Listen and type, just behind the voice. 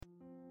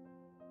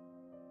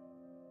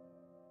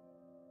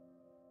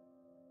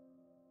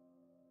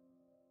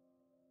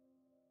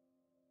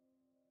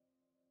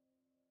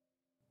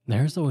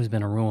There's always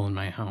been a rule in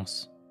my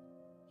house.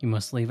 You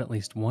must leave at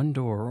least one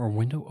door or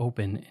window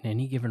open in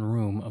any given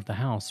room of the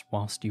house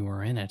whilst you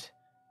are in it.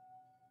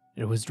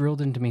 It was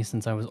drilled into me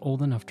since I was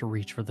old enough to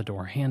reach for the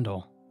door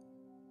handle.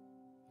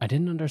 I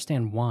didn't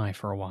understand why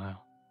for a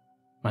while.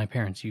 My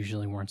parents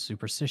usually weren't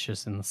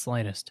superstitious in the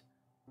slightest.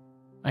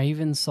 I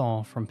even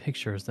saw from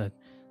pictures that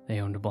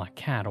they owned a black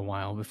cat a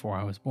while before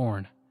I was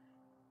born.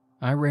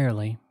 I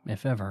rarely,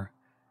 if ever,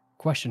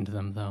 questioned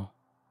them though.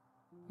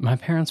 My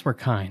parents were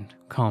kind,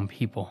 calm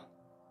people.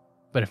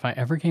 But if I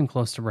ever came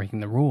close to breaking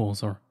the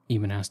rules or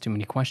even asked too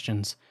many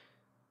questions,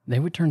 they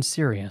would turn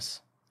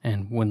serious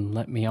and wouldn't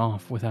let me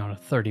off without a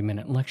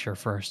 30-minute lecture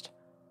first.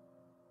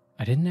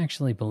 I didn't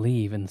actually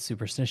believe in the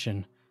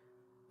superstition,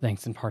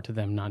 thanks in part to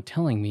them not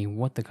telling me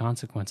what the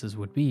consequences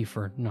would be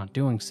for not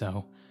doing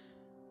so,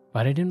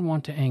 but I didn't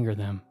want to anger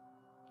them,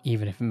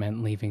 even if it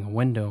meant leaving a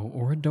window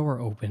or a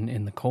door open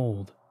in the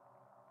cold.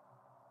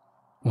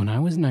 When I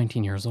was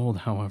 19 years old,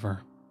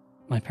 however,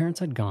 my parents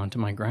had gone to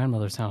my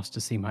grandmother's house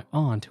to see my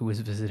aunt who was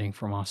visiting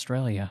from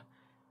Australia.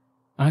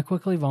 I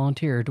quickly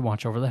volunteered to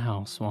watch over the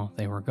house while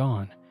they were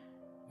gone,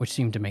 which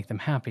seemed to make them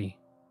happy.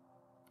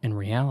 In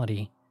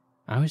reality,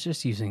 I was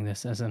just using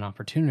this as an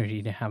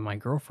opportunity to have my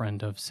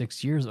girlfriend of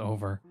 6 years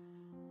over.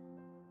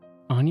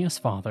 Anya's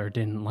father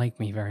didn't like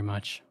me very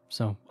much,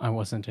 so I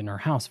wasn't in her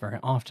house very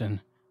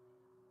often.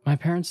 My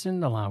parents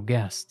didn't allow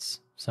guests,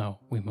 so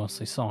we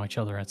mostly saw each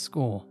other at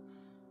school.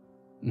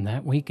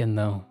 That weekend,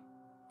 though,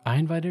 I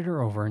invited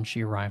her over and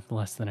she arrived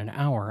less than an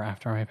hour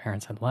after my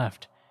parents had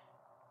left.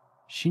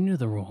 She knew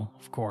the rule,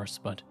 of course,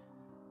 but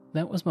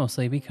that was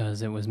mostly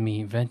because it was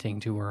me venting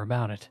to her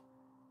about it.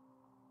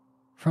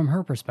 From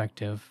her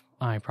perspective,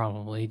 I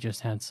probably just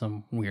had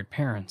some weird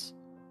parents.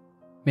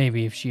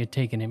 Maybe if she had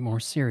taken it more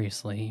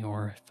seriously,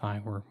 or if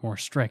I were more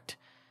strict,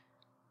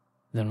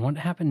 then what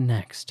happened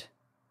next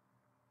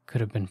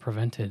could have been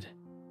prevented.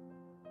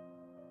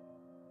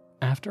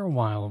 After a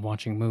while of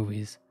watching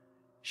movies,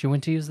 she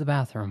went to use the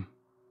bathroom,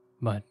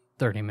 but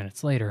 30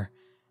 minutes later,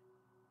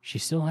 she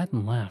still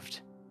hadn't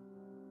left.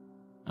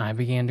 I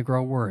began to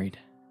grow worried,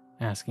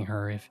 asking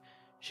her if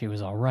she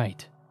was all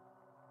right,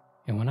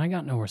 and when I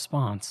got no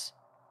response,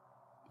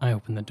 I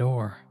opened the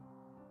door.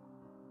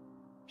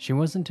 She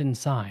wasn't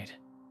inside.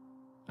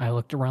 I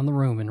looked around the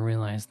room and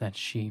realized that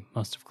she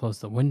must have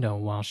closed the window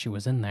while she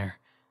was in there,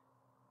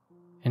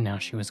 and now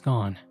she was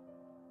gone.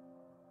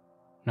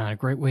 Not a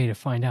great way to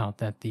find out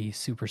that the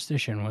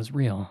superstition was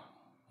real,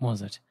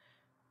 was it?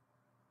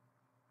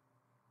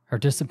 Her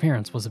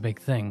disappearance was a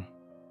big thing.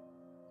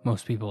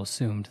 Most people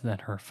assumed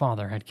that her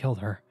father had killed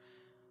her,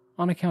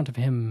 on account of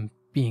him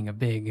being a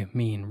big,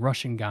 mean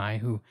Russian guy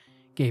who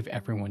gave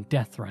everyone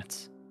death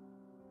threats,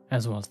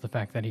 as well as the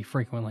fact that he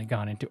frequently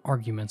got into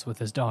arguments with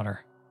his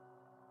daughter.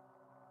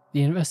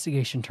 The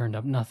investigation turned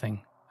up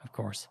nothing, of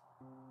course.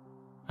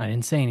 I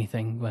didn't say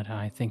anything, but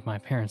I think my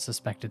parents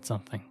suspected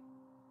something.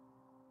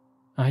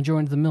 I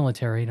joined the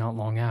military not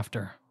long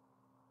after.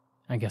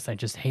 I guess I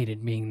just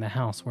hated being in the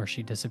house where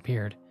she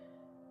disappeared,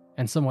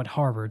 and somewhat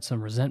harbored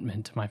some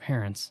resentment to my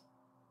parents,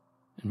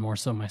 and more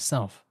so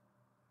myself,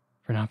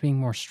 for not being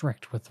more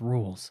strict with the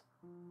rules.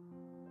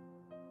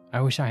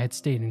 I wish I had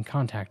stayed in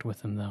contact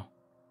with them, though.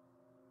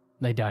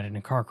 They died in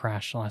a car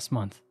crash last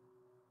month.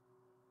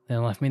 They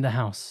left me the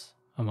house,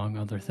 among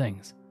other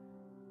things.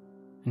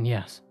 And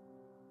yes,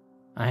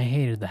 I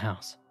hated the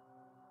house.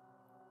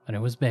 But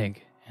it was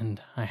big, and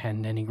I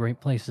hadn't any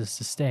great places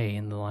to stay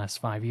in the last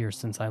 5 years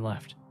since I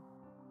left.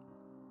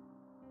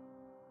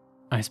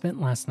 I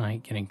spent last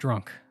night getting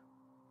drunk.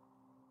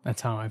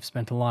 That's how I've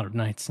spent a lot of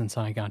nights since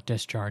I got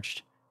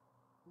discharged.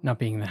 Not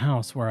being in the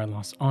house where I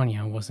lost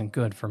Anya wasn't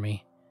good for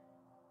me,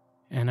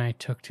 and I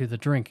took to the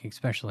drink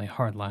especially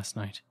hard last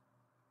night.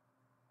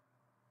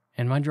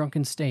 In my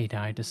drunken state,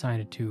 I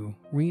decided to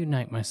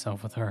reunite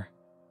myself with her.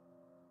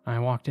 I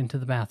walked into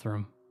the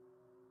bathroom,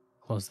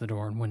 closed the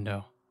door and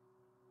window.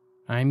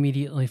 I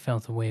immediately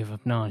felt a wave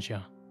of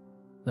nausea,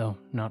 though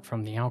not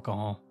from the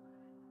alcohol.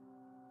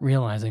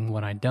 Realizing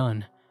what I'd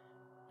done,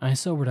 I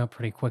sobered up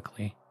pretty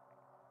quickly.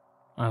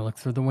 I looked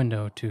through the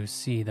window to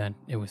see that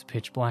it was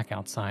pitch black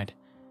outside,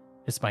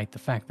 despite the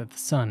fact that the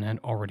sun had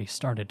already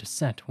started to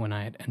set when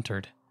I had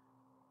entered.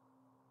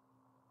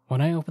 When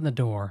I opened the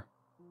door,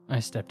 I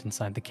stepped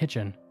inside the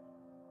kitchen,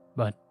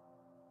 but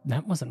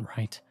that wasn't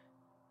right.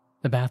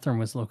 The bathroom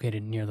was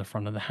located near the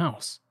front of the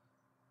house.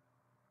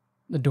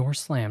 The door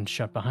slammed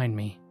shut behind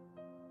me,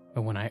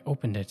 but when I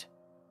opened it,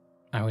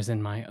 I was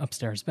in my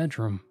upstairs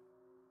bedroom,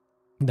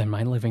 then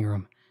my living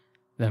room,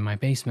 then my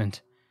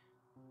basement,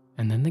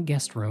 and then the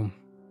guest room.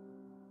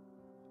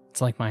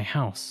 It's like my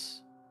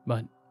house,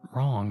 but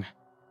wrong.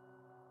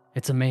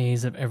 It's a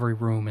maze of every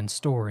room and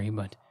story,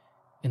 but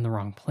in the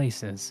wrong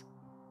places.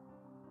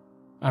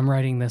 I'm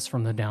writing this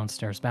from the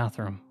downstairs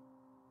bathroom.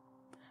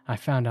 I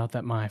found out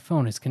that my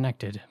phone is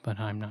connected, but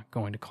I'm not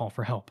going to call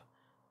for help.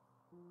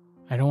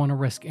 I don't want to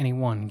risk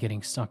anyone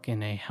getting stuck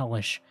in a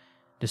hellish,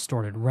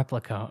 distorted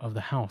replica of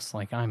the house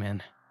like I'm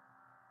in.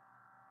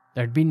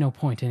 There'd be no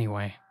point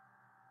anyway.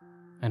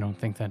 I don't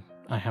think that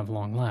I have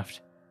long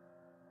left.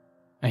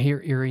 I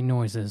hear eerie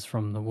noises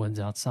from the woods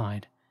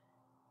outside.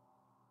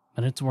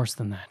 But it's worse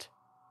than that.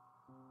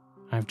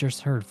 I've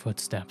just heard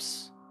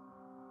footsteps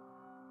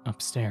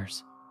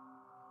upstairs.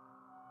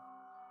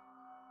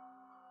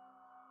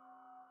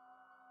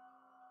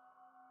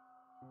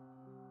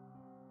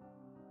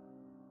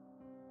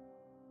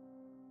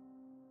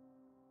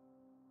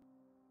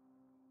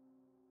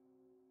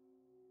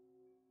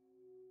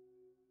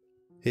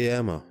 Hey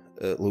Emma,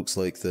 it looks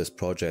like this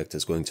project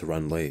is going to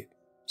run late,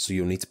 so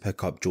you'll need to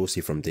pick up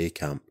Josie from day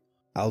camp.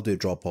 I'll do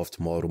drop off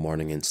tomorrow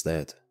morning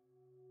instead.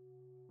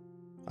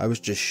 I was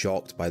just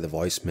shocked by the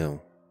voicemail.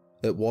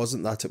 It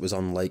wasn't that it was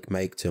unlike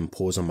Mike to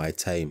impose on my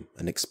time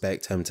and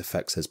expect him to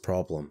fix his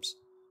problems.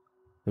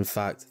 In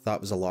fact,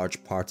 that was a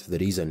large part of the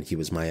reason he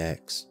was my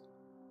ex.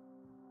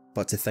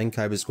 But to think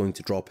I was going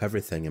to drop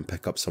everything and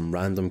pick up some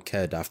random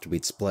kid after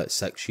we'd split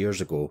 6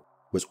 years ago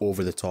was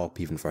over the top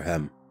even for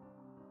him.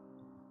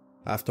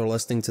 After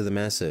listening to the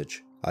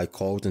message, I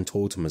called and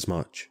told him as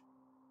much.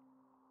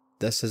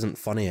 This isn't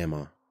funny,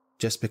 Emma.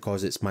 Just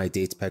because it's my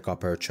day to pick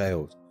up our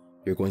child,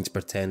 you're going to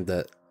pretend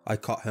that I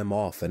cut him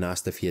off and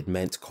asked if he had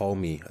meant to call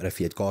me or if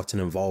he had gotten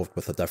involved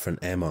with a different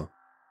Emma,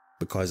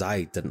 because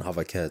I didn't have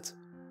a kid.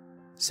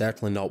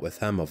 Certainly not with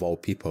him of all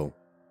people.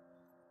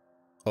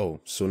 Oh,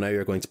 so now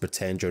you're going to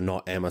pretend you're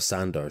not Emma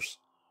Sanders?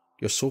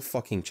 You're so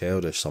fucking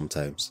childish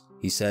sometimes,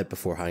 he said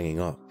before hanging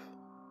up.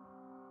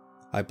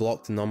 I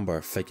blocked the number,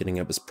 figuring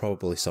it was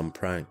probably some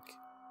prank.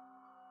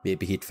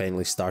 Maybe he'd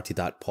finally started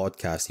that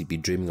podcast he'd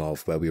been dreaming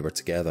of while we were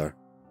together,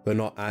 but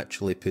not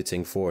actually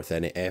putting forth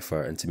any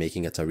effort into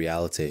making it a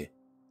reality,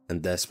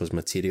 and this was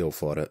material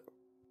for it.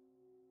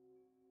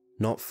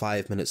 Not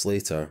 5 minutes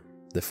later,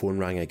 the phone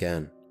rang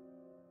again.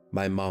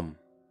 My mum.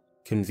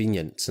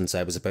 Convenient, since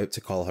I was about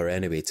to call her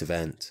anyway to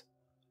vent.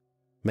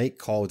 Mike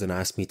called and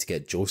asked me to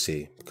get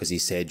Josie, because he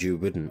said you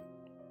wouldn't.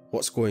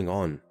 What's going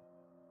on?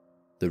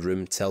 The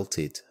room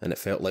tilted, and it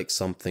felt like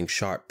something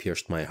sharp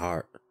pierced my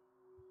heart.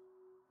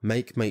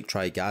 Mike might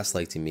try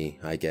gaslighting me,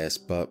 I guess,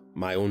 but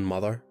my own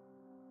mother?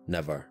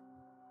 Never.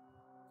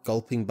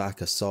 Gulping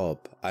back a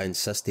sob, I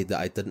insisted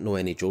that I didn't know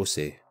any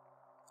Josie.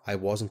 I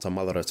wasn't a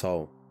mother at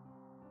all.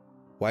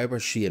 Why were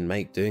she and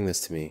Mike doing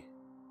this to me?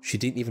 She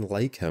didn't even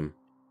like him.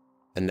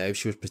 And now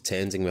she was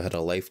pretending we had a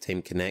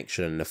lifetime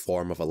connection in the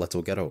form of a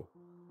little girl.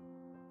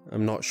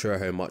 I'm not sure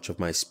how much of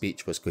my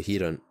speech was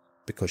coherent,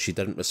 because she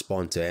didn't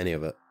respond to any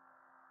of it.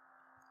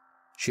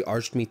 She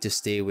urged me to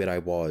stay where I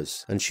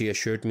was, and she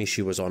assured me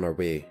she was on her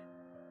way.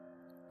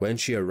 When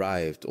she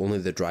arrived, only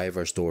the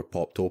driver's door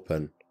popped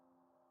open.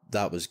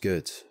 That was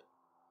good.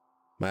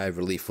 My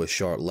relief was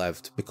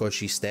short-lived, because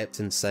she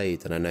stepped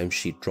inside and announced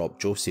she'd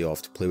dropped Josie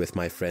off to play with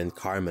my friend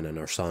Carmen and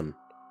her son.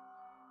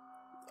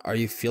 Are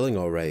you feeling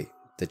alright?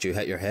 Did you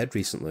hit your head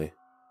recently?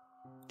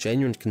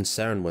 Genuine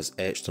concern was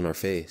etched on her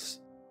face.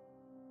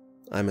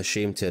 I'm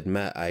ashamed to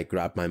admit I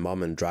grabbed my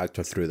mum and dragged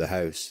her through the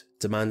house,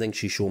 demanding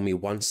she show me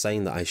one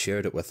sign that I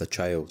shared it with a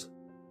child.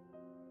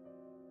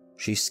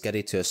 She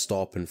skidded to a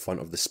stop in front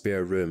of the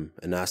spare room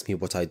and asked me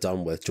what I'd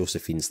done with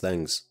Josephine's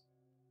things.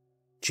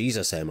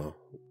 Jesus, Emma,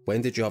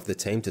 when did you have the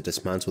time to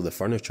dismantle the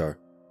furniture?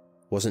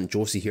 Wasn't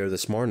Josie here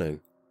this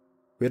morning?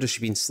 Where has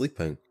she been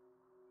sleeping?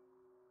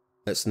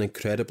 It's an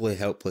incredibly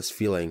helpless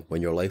feeling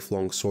when your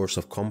lifelong source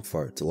of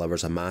comfort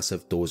delivers a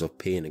massive dose of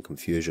pain and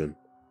confusion.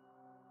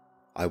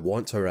 I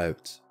want her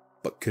out,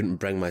 but couldn't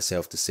bring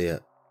myself to say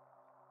it.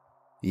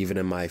 Even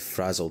in my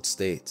frazzled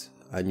state,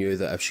 I knew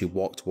that if she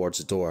walked towards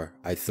the door,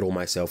 I'd throw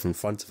myself in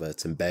front of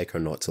it and beg her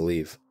not to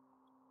leave.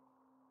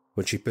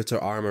 When she put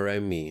her arm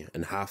around me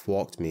and half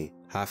walked me,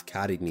 half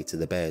carried me to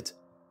the bed,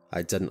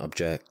 I didn't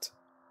object.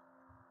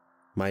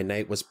 My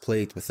night was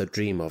plagued with a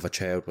dream of a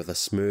child with a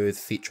smooth,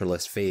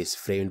 featureless face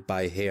framed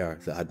by hair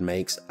that had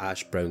Mike's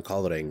ash-brown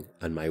colouring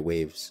and my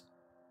waves.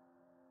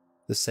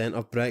 The scent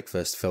of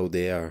breakfast filled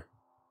the air.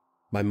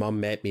 My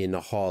mum met me in the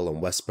hall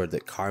and whispered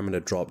that Carmen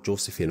had dropped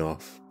Josephine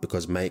off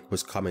because Mike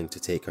was coming to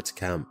take her to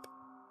camp.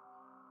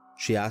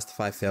 She asked if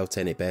I felt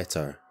any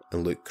better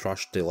and looked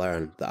crushed to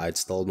learn that I'd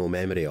still no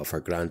memory of her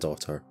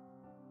granddaughter.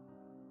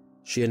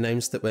 She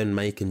announced that when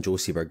Mike and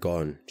Josie were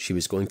gone, she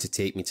was going to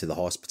take me to the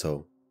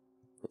hospital.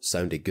 It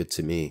sounded good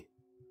to me.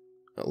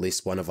 At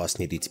least one of us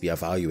needed to be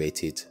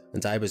evaluated,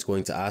 and I was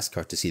going to ask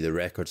her to see the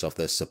records of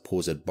this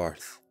supposed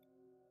birth.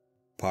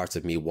 Part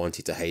of me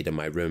wanted to hide in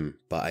my room,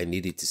 but I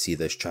needed to see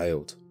this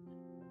child.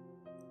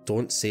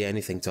 Don't say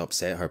anything to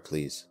upset her,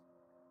 please.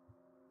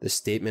 The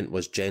statement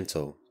was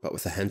gentle, but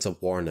with a hint of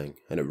warning,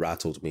 and it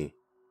rattled me.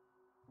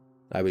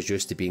 I was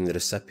used to being the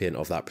recipient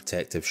of that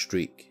protective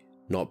streak,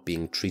 not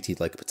being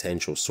treated like a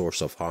potential source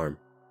of harm.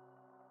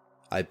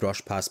 I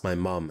brushed past my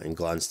mum and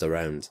glanced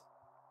around.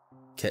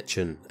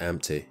 Kitchen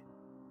empty.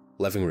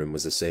 Living room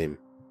was the same.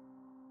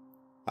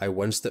 I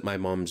winced at my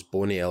mum's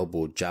bony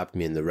elbow jabbed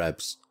me in the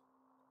ribs.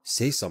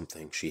 Say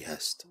something, she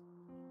hissed.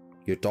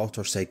 Your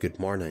daughter said good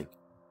morning.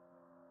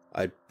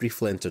 I'd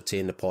briefly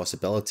entertained the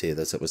possibility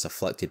that it was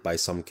afflicted by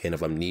some kind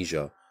of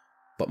amnesia,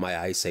 but my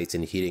eyesight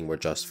and hearing were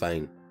just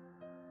fine.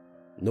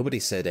 Nobody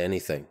said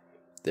anything.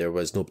 There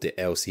was nobody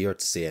else here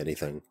to say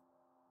anything.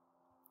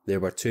 There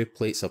were 2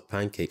 plates of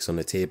pancakes on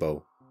the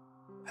table.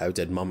 How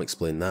did Mum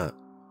explain that?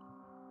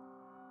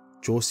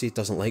 Josie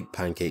doesn't like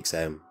pancakes,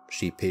 Em,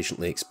 she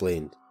patiently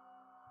explained.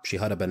 She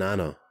had a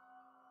banana.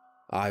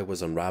 I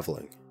was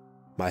unravelling.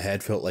 My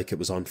head felt like it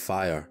was on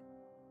fire.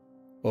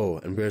 Oh,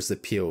 and where's the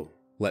peel?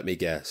 Let me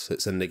guess,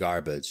 it's in the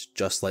garbage,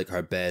 just like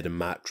her bed and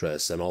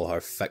mattress and all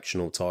her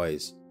fictional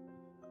toys.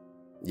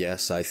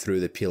 Yes, I threw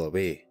the peel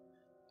away.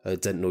 I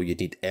didn't know you'd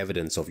need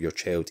evidence of your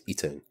child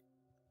eating.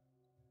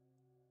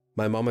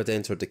 My mum had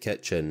entered the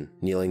kitchen,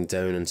 kneeling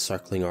down and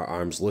circling her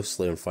arms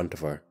loosely in front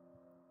of her,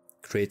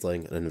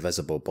 cradling an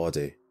invisible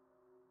body.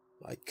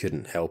 I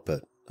couldn't help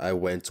it. I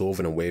went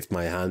over and waved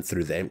my hand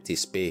through the empty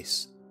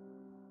space.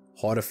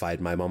 Horrified,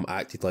 my mum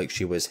acted like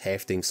she was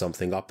hefting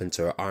something up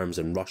into her arms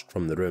and rushed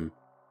from the room.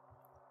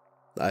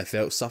 I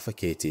felt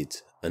suffocated,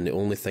 and the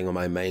only thing on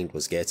my mind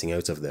was getting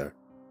out of there.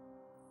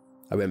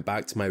 I went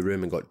back to my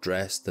room and got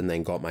dressed and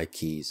then got my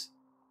keys.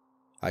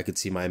 I could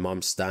see my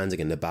mum standing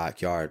in the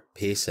backyard,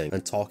 pacing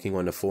and talking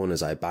on the phone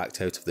as I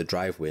backed out of the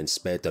driveway and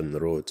sped down the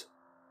road.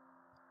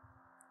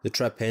 The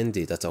trip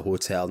ended at a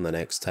hotel in the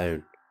next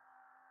town.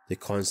 The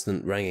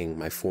constant ringing,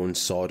 my phone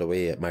sawed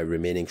away at my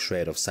remaining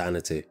shred of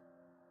sanity.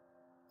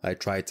 I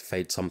tried to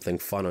find something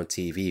fun on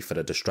TV for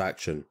a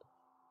distraction,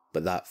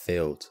 but that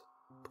failed,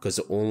 because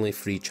the only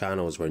free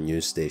channels were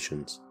news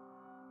stations,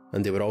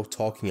 and they were all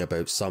talking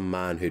about some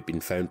man who'd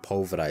been found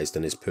pulverised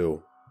in his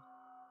pool.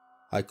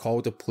 I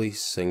called the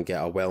police and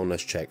get a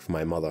wellness check for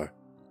my mother,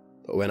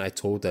 but when I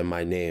told them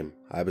my name,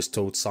 I was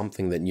told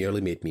something that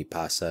nearly made me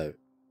pass out.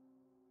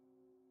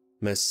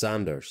 Miss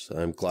Sanders,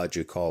 I'm glad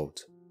you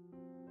called.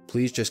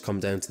 Please just come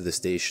down to the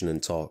station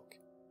and talk.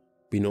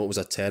 We know it was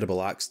a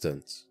terrible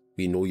accident.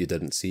 We know you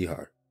didn't see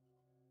her.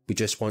 We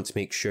just want to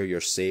make sure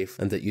you're safe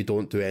and that you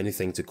don't do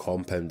anything to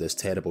compound this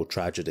terrible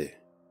tragedy.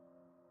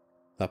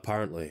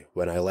 Apparently,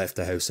 when I left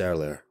the house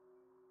earlier,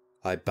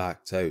 I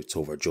backed out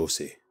over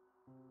Josie.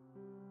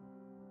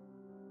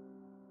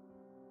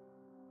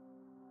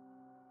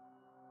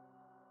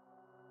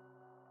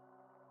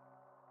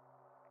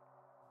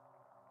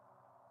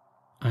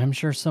 I'm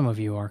sure some of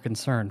you are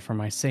concerned for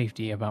my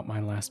safety about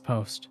my last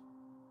post.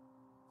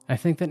 I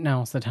think that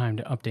now is the time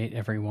to update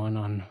everyone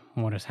on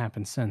what has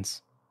happened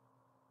since.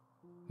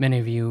 Many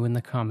of you in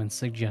the comments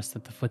suggest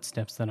that the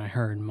footsteps that I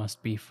heard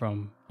must be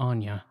from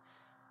Anya,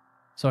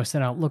 so I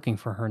set out looking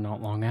for her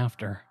not long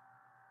after.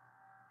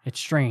 It's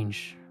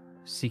strange,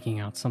 seeking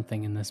out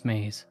something in this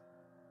maze.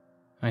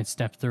 I'd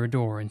step through a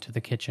door into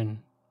the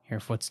kitchen, hear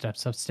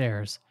footsteps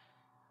upstairs,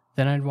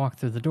 then I'd walk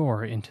through the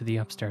door into the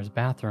upstairs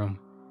bathroom,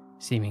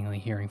 seemingly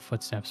hearing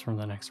footsteps from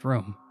the next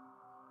room,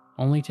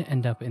 only to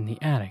end up in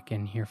the attic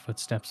and hear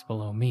footsteps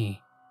below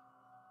me.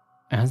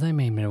 As I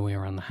made my way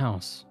around the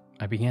house,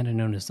 I began to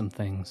notice some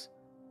things.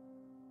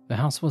 The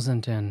house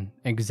wasn't an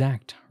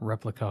exact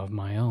replica of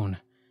my own.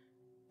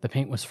 The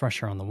paint was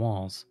fresher on the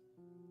walls.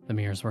 The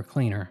mirrors were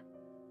cleaner.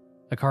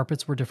 The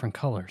carpets were different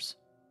colors.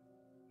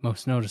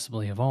 Most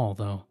noticeably of all,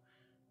 though,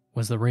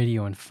 was the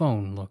radio and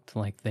phone looked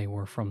like they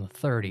were from the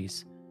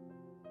 30s.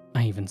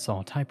 I even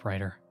saw a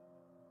typewriter.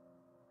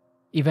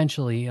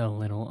 Eventually, a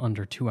little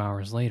under 2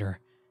 hours later,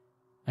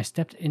 I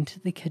stepped into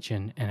the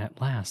kitchen and at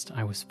last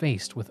I was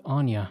faced with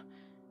Anya.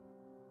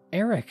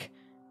 "Eric,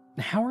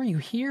 how are you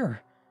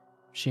here?"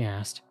 she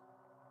asked.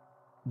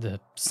 "The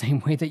same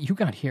way that you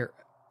got here.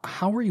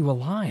 How are you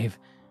alive?"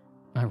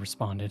 I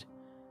responded.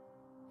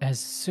 "As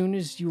soon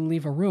as you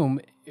leave a room,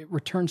 it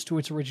returns to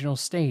its original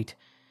state,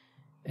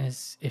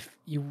 as if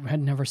you had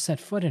never set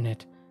foot in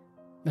it.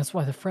 That's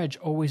why the fridge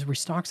always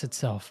restocks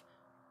itself,"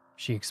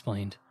 she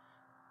explained.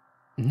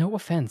 "No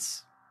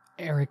offense,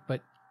 Eric,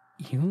 but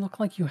you look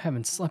like you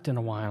haven't slept in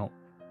a while,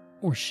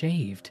 or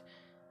shaved."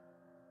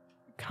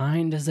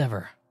 "Kind as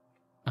ever,"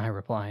 I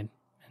replied,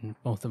 and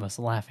both of us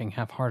laughing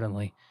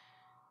half-heartedly,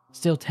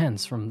 still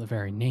tense from the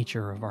very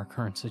nature of our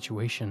current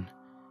situation.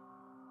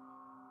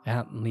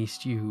 "At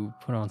least you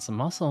put on some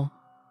muscle.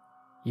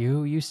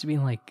 You used to be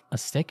like a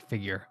stick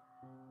figure,"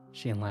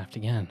 she laughed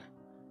again.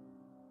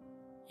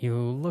 "You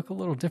look a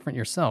little different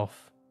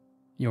yourself.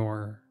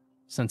 Your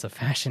sense of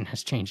fashion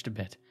has changed a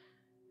bit."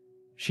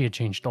 She had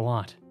changed a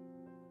lot.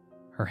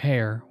 Her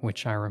hair,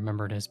 which I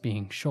remembered as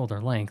being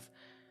shoulder length,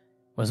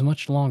 was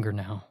much longer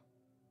now.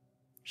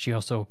 She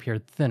also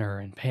appeared thinner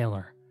and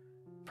paler,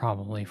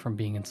 probably from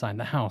being inside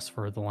the house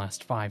for the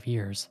last 5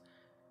 years.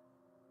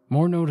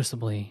 More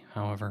noticeably,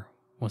 however,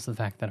 was the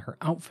fact that her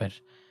outfit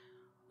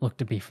looked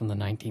to be from the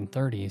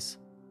 1930s.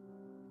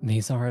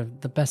 "These are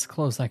the best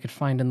clothes I could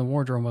find in the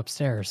wardrobe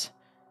upstairs.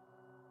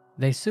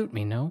 They suit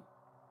me, no?"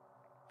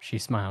 She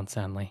smiled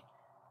sadly.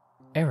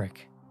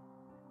 "Eric,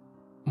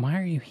 why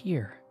are you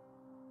here?"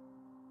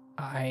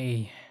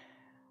 I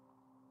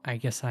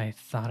guess I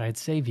thought I'd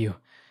save you,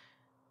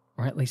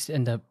 or at least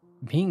end up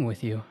being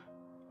with you."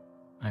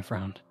 I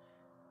frowned.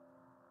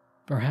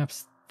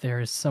 "Perhaps there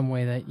is some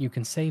way that you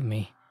can save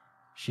me,"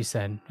 she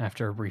said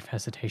after a brief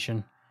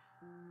hesitation.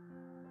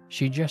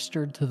 She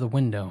gestured to the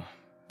window,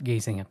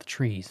 gazing at the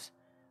trees.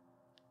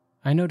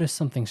 I noticed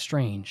something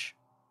strange.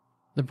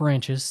 The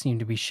branches seemed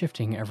to be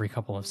shifting every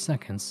couple of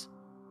seconds,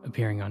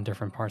 appearing on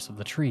different parts of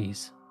the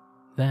trees.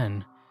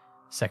 Then,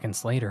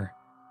 seconds later,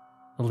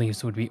 the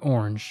leaves would be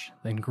orange,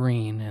 then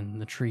green,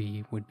 and the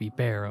tree would be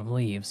bare of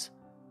leaves.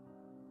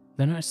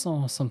 Then I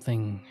saw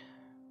something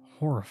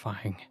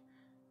horrifying.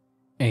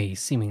 A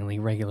seemingly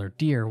regular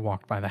deer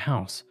walked by the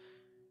house,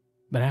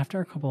 but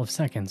after a couple of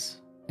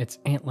seconds, its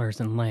antlers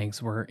and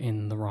legs were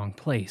in the wrong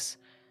place,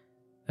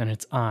 then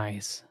its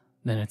eyes,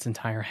 then its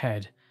entire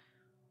head,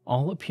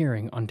 all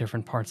appearing on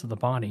different parts of the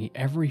body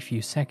every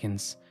few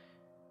seconds,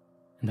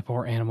 and the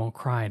poor animal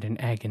cried in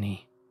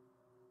agony.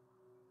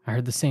 I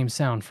heard the same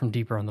sound from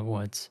deeper in the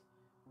woods.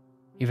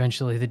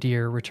 Eventually the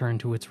deer returned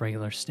to its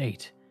regular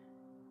state,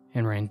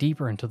 and ran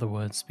deeper into the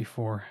woods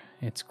before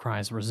its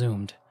cries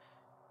resumed.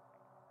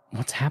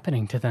 "What's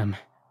happening to them?"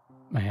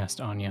 I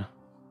asked Anya.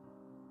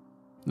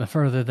 "The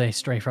further they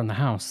stray from the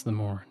house, the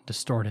more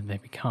distorted they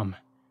become,"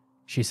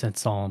 she said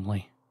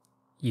solemnly.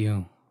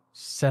 "You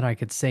said I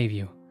could save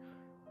you.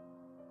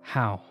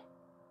 How?"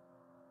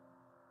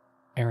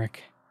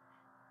 "Eric,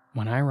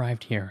 when I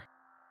arrived here,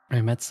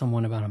 I met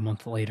someone about a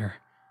month later.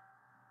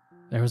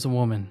 There was a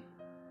woman,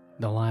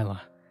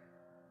 Delilah.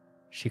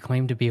 She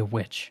claimed to be a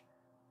witch.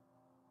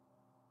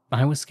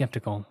 I was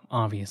skeptical,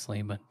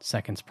 obviously, but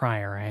seconds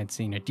prior I had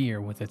seen a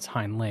deer with its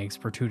hind legs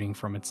protruding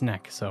from its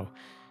neck, so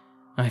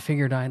I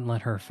figured I'd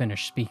let her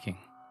finish speaking.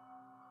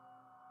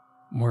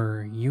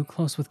 Were you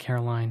close with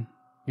Caroline,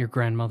 your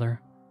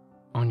grandmother,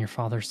 on your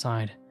father's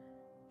side?"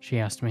 she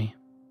asked me.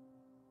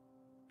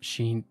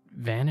 "She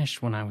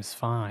vanished when I was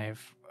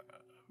 5.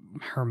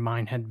 Her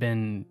mind had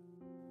been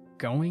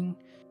going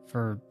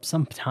for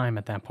some time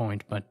at that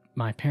point, but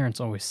my parents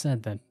always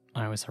said that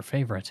I was her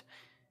favorite.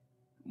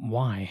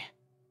 Why?"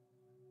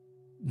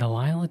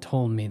 "Delilah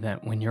told me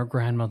that when your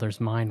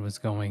grandmother's mind was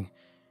going,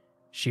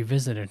 she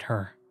visited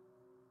her,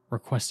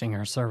 requesting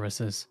her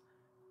services.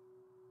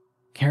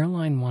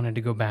 Caroline wanted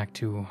to go back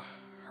to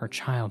her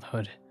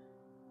childhood."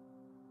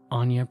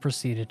 Anya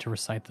proceeded to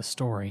recite the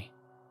story.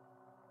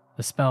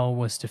 The spell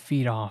was to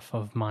feed off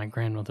of my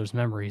grandmother's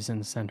memories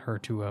and send her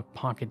to a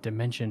pocket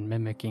dimension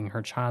mimicking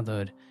her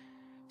childhood,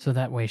 so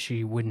that way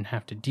she wouldn't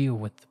have to deal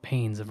with the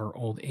pains of her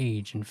old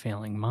age and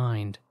failing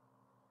mind.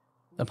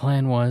 The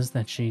plan was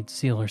that she'd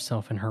seal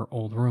herself in her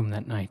old room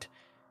that night,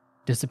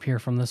 disappear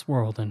from this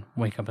world, and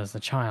wake up as a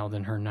child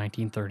in her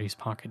 1930s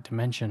pocket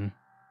dimension.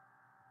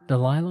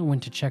 Delilah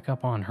went to check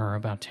up on her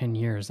about 10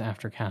 years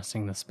after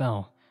casting the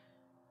spell.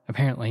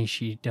 Apparently,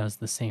 she does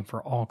the same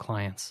for all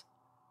clients.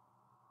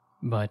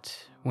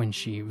 But when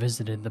she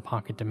visited the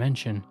pocket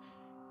dimension,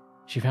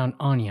 she found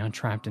Anya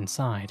trapped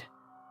inside.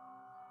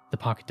 The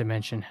pocket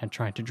dimension had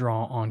tried to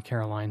draw on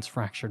Caroline's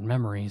fractured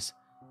memories,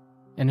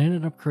 and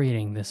ended up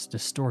creating this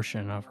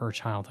distortion of her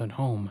childhood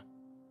home,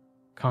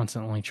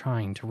 constantly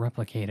trying to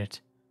replicate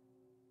it.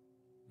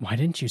 "Why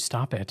didn't you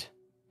stop it?"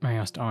 I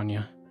asked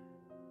Anya.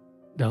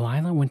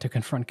 "Delilah went to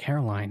confront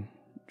Caroline.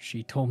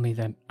 She told me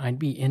that I'd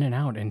be in and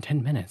out in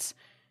 10 minutes,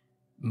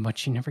 but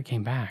she never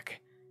came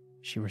back,"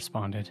 she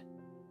responded.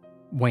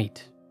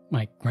 "Wait,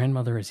 my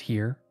grandmother is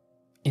here?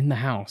 In the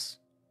house?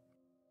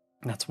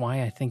 That's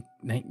why I think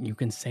that you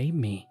can save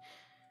me.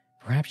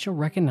 Perhaps she'll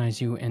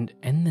recognize you and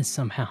end this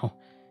somehow.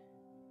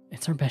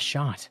 It's our best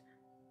shot."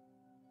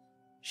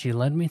 She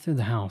led me through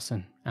the house,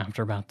 and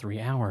after about 3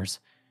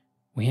 hours,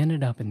 we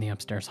ended up in the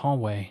upstairs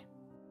hallway.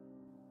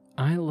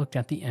 I looked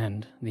at the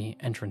end, the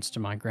entrance to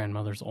my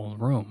grandmother's old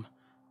room.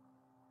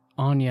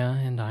 Anya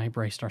and I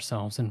braced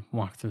ourselves and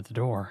walked through the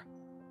door.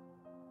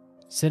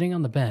 Sitting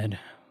on the bed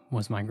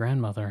was my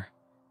grandmother,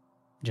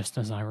 just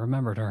as I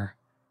remembered her.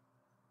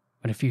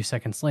 But a few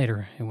seconds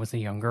later, it was a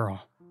young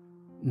girl,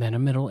 then a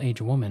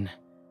middle-aged woman,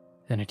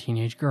 then a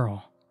teenage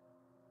girl,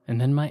 and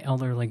then my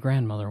elderly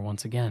grandmother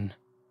once again.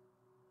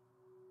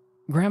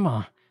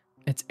 "Grandma,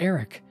 it's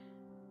Eric."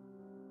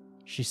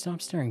 She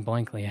stopped staring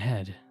blankly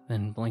ahead,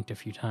 then blinked a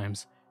few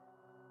times.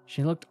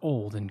 She looked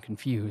old and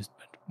confused,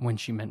 but when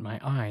she met my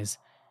eyes,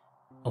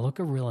 a look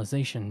of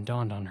realization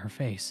dawned on her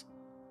face.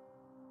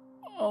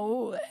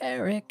 "Oh,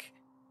 Eric,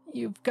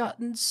 you've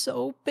gotten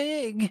so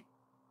big."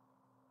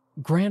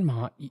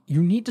 "Grandma,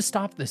 you need to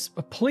stop this,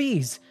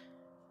 please."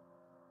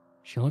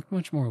 She looked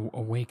much more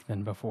awake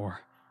than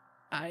before.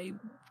 "I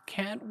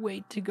can't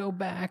wait to go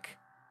back.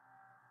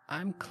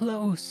 I'm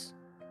close.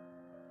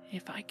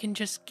 If I can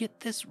just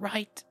get this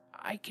right,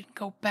 I can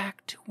go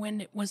back to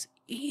when it was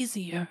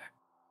easier."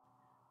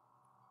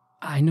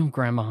 "I know,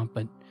 Grandma,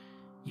 but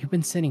you've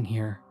been sitting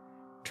here,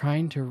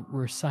 trying to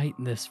recite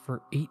this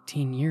for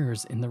 18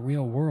 years in the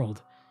real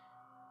world."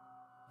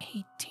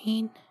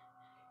 18?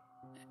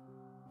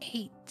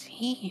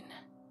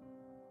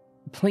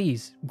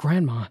 "Please,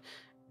 Grandma,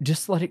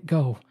 just let it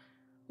go.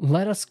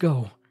 Let us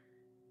go.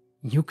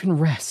 You can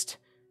rest."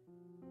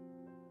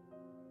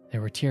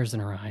 There were tears in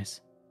her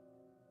eyes.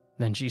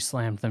 Then she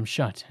slammed them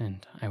shut,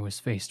 and I was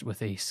faced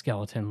with a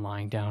skeleton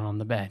lying down on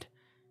the bed.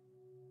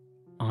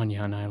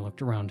 Anya and I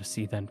looked around to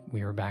see that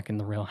we were back in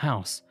the real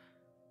house,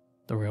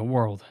 the real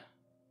world.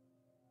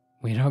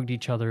 We had hugged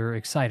each other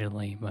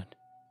excitedly, but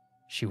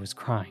she was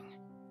crying.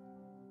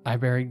 I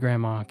buried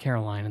Grandma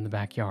Caroline in the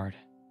backyard,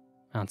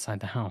 outside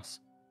the house.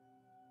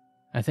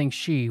 I think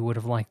she would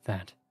have liked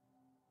that.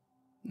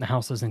 The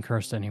house isn't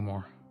cursed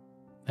anymore,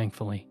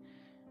 thankfully.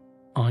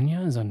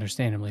 Anya is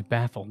understandably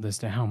baffled as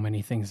to how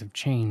many things have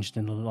changed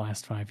in the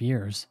last 5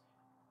 years,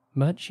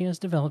 but she has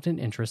developed an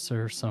interest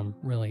for some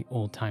really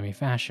old-timey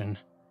fashion.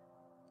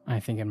 I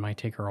think it might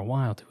take her a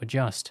while to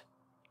adjust.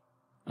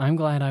 I'm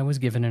glad I was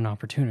given an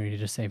opportunity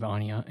to save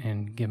Anya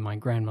and give my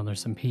grandmother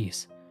some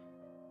peace.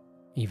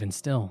 Even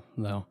still,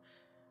 though,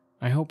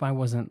 I hope I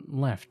wasn't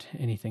left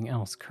anything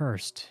else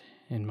cursed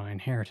in my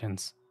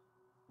inheritance.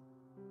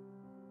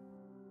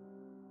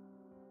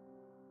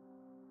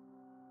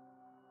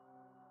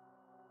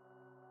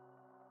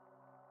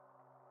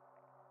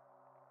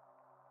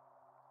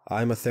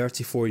 I'm a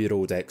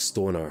 34-year-old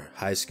ex-stoner,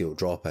 high school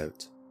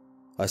dropout.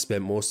 I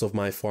spent most of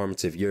my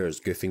formative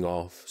years goofing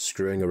off,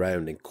 screwing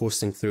around and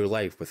coasting through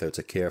life without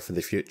a care for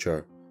the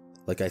future,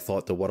 like I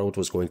thought the world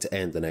was going to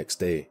end the next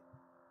day.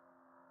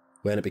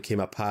 When it became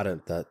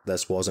apparent that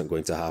this wasn't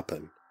going to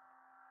happen,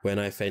 when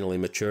I finally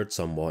matured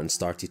somewhat and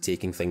started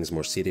taking things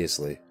more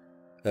seriously,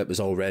 it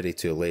was already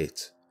too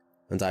late,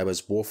 and I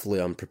was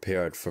woefully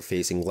unprepared for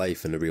facing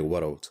life in the real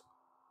world.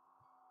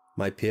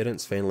 My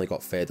parents finally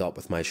got fed up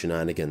with my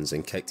shenanigans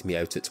and kicked me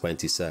out at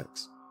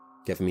 26,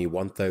 giving me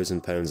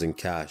 £1,000 in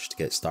cash to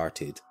get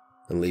started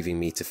and leaving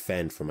me to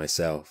fend for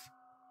myself.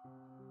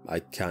 I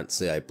can't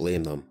say I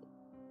blame them.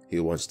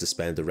 Who wants to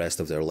spend the rest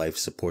of their life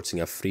supporting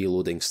a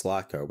freeloading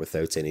slacker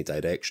without any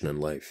direction in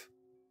life?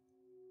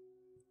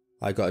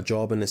 I got a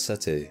job in the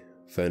city,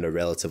 found a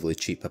relatively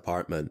cheap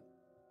apartment,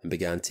 and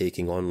began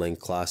taking online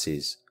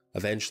classes,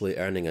 eventually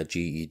earning a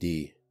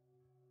GED.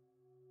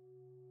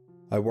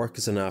 I work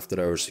as an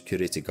after-hours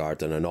security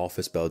guard in an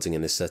office building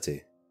in the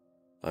city.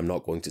 I'm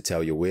not going to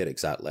tell you where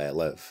exactly I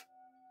live.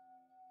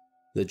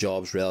 The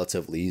job's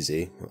relatively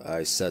easy.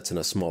 I sit in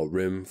a small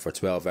room for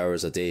 12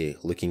 hours a day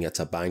looking at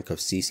a bank of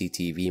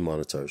CCTV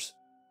monitors,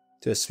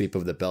 do a sweep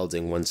of the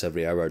building once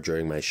every hour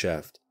during my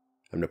shift,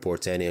 and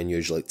report any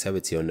unusual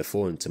activity on the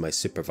phone to my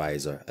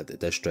supervisor at the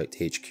district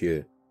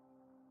HQ.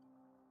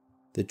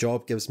 The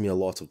job gives me a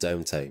lot of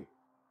downtime.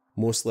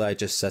 Mostly I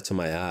just sit on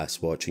my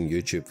ass watching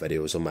YouTube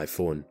videos on my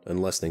phone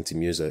and listening to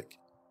music.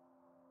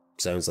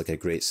 Sounds like a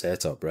great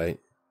setup, right?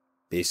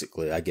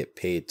 Basically, I get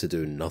paid to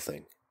do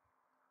nothing.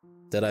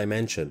 Did I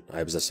mention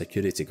I was a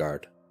security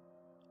guard?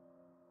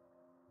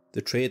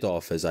 The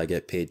trade-off is I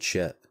get paid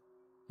shit,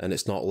 and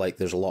it's not like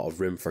there's a lot of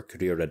room for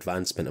career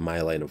advancement in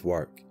my line of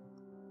work.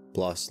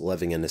 Plus,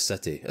 living in the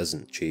city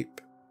isn't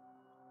cheap.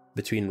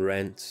 Between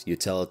rent,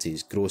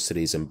 utilities,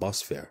 groceries and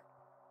bus fare,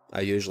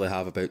 I usually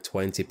have about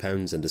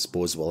 £20 in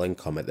disposable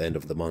income at the end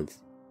of the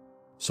month.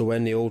 So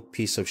when the old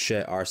piece of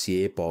shit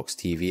RCA box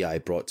TV I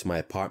brought to my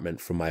apartment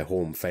from my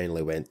home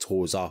finally went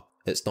toes up,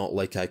 it's not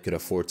like I could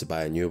afford to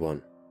buy a new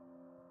one.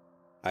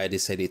 I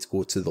decided to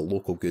go to the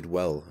local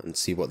Goodwill and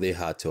see what they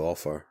had to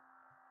offer.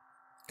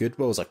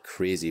 Goodwill's a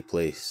crazy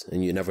place,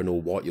 and you never know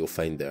what you'll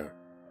find there,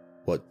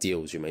 what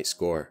deals you might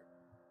score.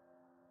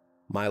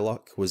 My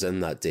luck was in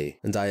that day,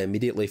 and I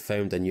immediately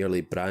found a nearly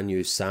brand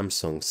new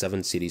Samsung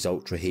 7 Series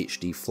Ultra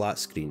HD flat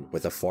screen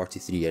with a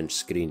 43-inch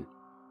screen.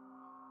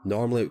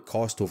 Normally it would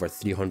cost over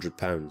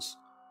 £300,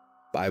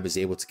 but I was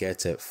able to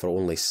get it for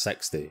only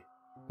 £60,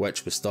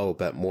 which was still a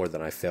bit more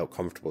than I felt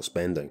comfortable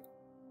spending.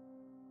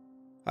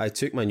 I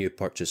took my new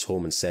purchase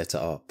home and set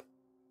it up,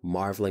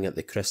 marvelling at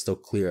the crystal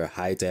clear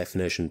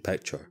high-definition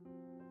picture.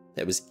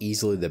 It was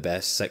easily the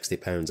best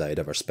 £60 I had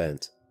ever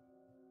spent.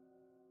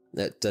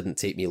 It didn't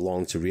take me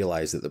long to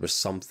realise that there was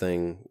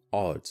something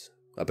odd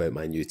about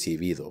my new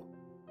TV though.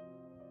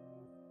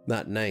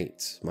 That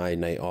night, my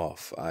night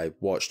off, I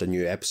watched a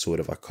new episode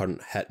of a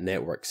current hit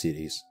network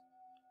series.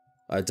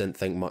 I didn't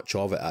think much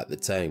of it at the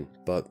time,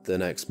 but the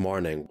next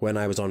morning, when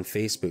I was on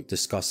Facebook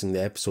discussing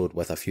the episode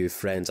with a few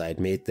friends I had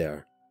made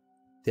there,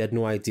 they had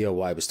no idea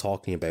what I was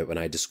talking about when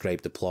I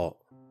described the plot.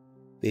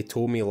 They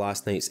told me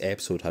last night's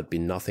episode had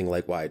been nothing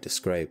like what I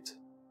described.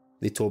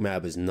 They told me I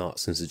was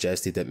nuts and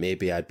suggested that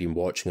maybe I'd been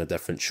watching a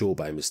different show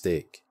by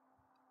mistake.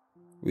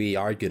 We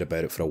argued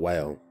about it for a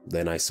while,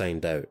 then I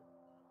signed out.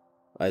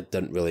 I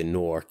didn't really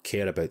know or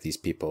care about these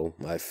people.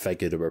 I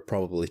figured they were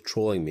probably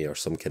trolling me or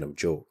some kind of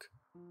joke.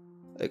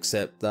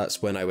 Except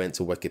that's when I went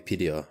to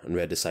Wikipedia and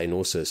read the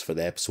synopsis for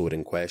the episode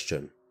in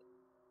question.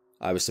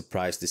 I was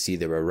surprised to see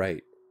they were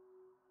right.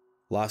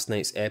 Last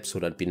night's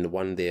episode had been the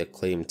one they had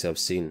claimed to have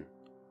seen,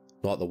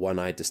 not the one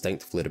I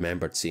distinctively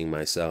remembered seeing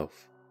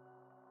myself.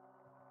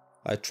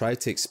 I tried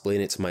to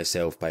explain it to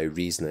myself by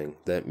reasoning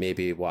that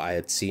maybe what I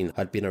had seen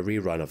had been a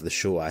rerun of the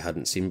show I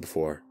hadn't seen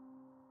before.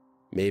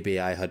 Maybe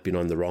I had been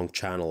on the wrong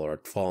channel or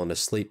had fallen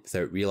asleep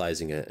without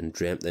realising it and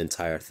dreamt the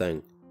entire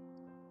thing.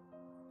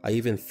 I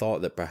even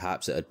thought that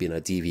perhaps it had been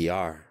a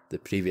DVR the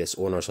previous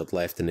owners had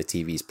left in the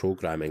TV's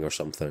programming or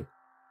something.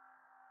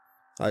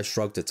 I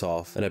shrugged it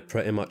off and had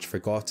pretty much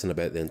forgotten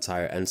about the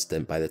entire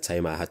incident by the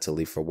time I had to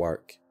leave for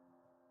work.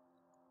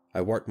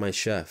 I worked my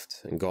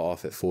shift and got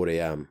off at 4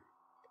 AM.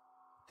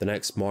 The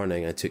next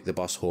morning I took the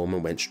bus home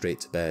and went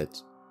straight to bed.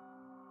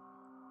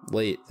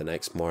 Late the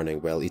next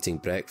morning, while eating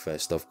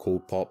breakfast of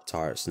cold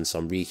Pop-Tarts and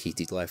some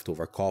reheated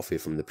leftover coffee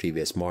from the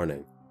previous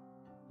morning,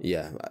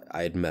 Yeah,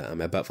 I admit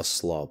I'm a bit of a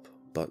slob,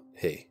 but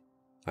hey,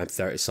 I'm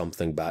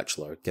 30-something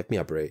bachelor, give me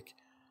a break.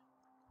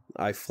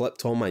 I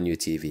flipped on my new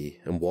TV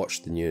and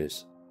watched the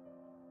news.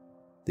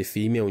 The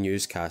female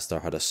newscaster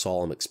had a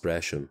solemn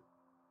expression.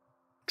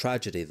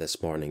 Tragedy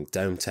this morning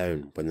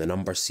downtown when the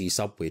number C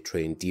subway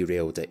train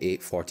derailed at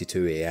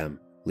 8:42 AM,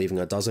 leaving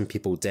a dozen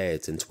people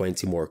dead and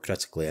 20 more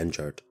critically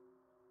injured.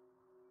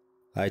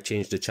 I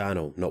changed the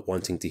channel, not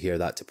wanting to hear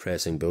that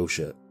depressing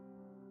bullshit.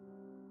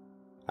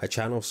 I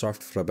channel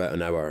surfed for about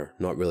an hour,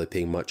 not really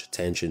paying much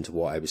attention to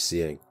what I was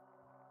seeing.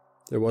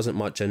 There wasn't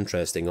much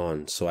interesting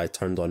on, so I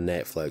turned on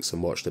Netflix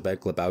and watched The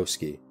Big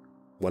Lebowski,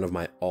 one of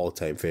my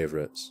all-time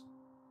favourites.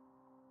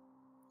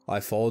 I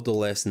followed the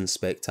less than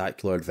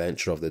spectacular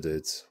adventure of the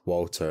dudes,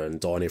 Walter and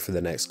Donnie, for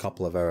the next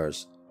couple of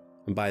hours,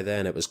 and by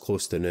then it was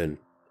close to noon,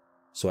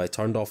 so I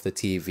turned off the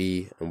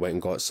TV and went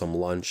and got some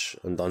lunch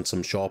and done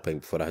some shopping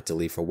before I had to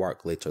leave for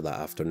work later that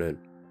afternoon.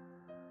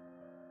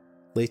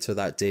 Later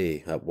that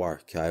day, at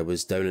work, I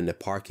was down in the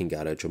parking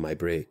garage on my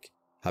break,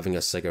 having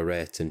a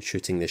cigarette and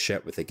shooting the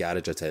shit with the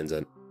garage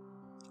attendant,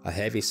 a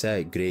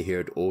heavy-set,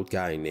 grey-haired old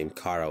guy named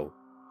Carl,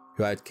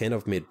 who I had kind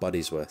of made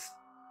buddies with.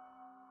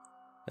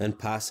 In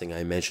passing,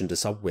 I mentioned the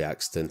subway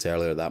accident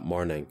earlier that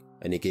morning,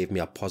 and he gave me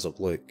a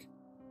puzzled look.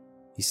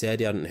 He said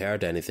he hadn't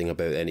heard anything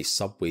about any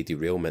subway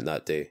derailment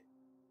that day.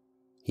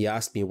 He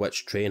asked me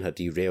which train had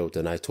derailed,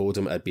 and I told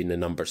him it had been the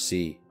number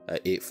C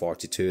at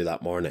 8:42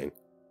 that morning.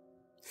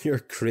 "You're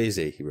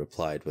crazy," he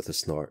replied with a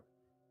snort.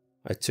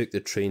 "I took the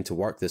train to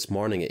work this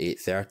morning at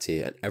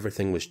 8:30 and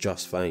everything was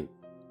just fine."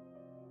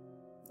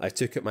 I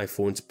took out my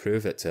phone to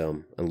prove it to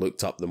him and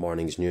looked up the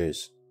morning's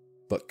news,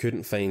 but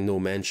couldn't find no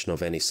mention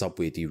of any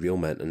subway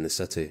derailment in the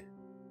city.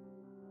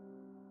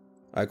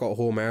 I got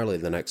home early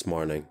the next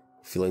morning,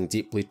 feeling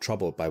deeply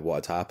troubled by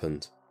what had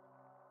happened.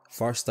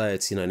 First I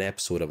had seen an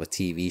episode of a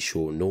TV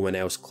show no one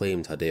else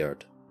claimed had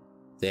aired.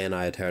 Then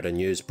I had heard a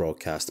news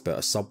broadcast about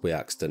a subway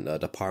accident that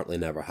had apparently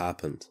never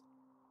happened.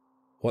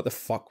 What the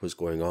fuck was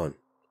going on?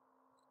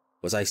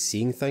 Was I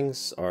seeing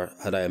things, or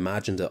had I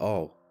imagined it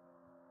all?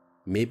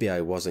 Maybe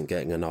I wasn't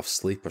getting enough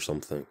sleep or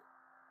something.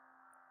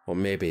 Or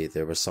maybe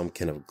there was some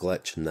kind of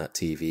glitch in that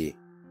TV.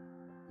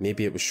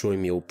 Maybe it was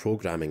showing me old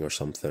programming or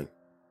something,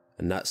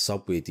 and that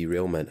subway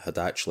derailment had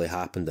actually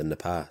happened in the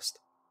past.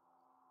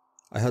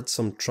 I had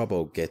some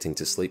trouble getting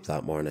to sleep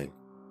that morning,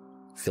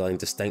 feeling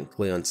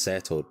distinctly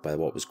unsettled by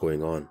what was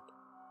going on.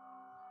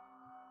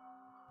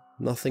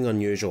 Nothing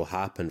unusual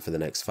happened for the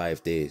next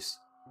 5 days,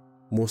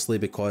 mostly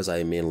because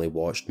I mainly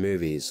watched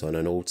movies on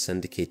an old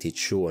syndicated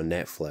show on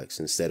Netflix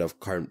instead of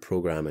current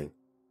programming.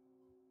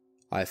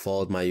 I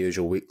followed my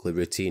usual weekly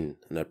routine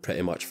and had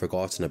pretty much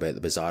forgotten about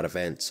the bizarre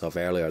events of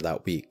earlier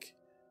that week.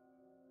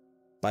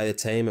 By the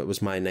time it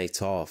was my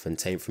night off and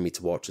time for me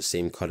to watch the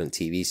same current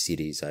TV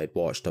series I had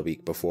watched a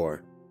week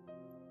before,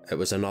 it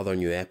was another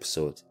new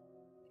episode,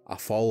 a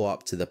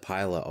follow-up to the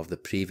pilot of the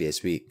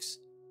previous weeks.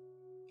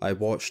 I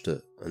watched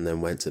it and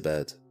then went to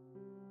bed.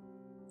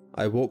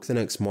 I woke the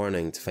next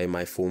morning to find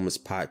my phone was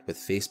packed with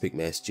Facebook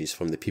messages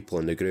from the people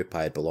in the group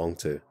I had belonged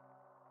to.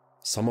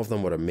 Some of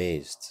them were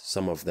amazed,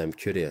 some of them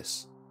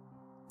curious.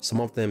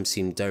 Some of them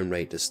seemed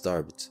downright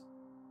disturbed,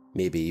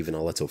 maybe even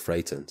a little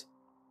frightened.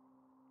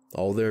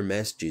 All their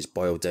messages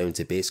boiled down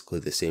to basically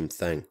the same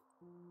thing.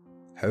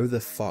 How the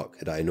fuck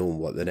had I known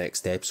what the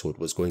next episode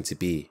was going to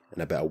be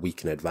in about a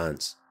week in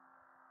advance?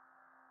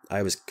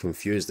 I was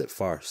confused at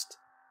first.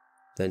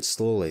 Then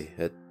slowly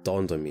it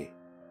dawned on me.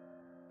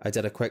 I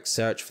did a quick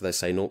search for the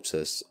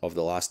synopsis of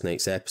the last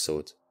night's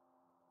episode.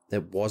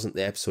 It wasn't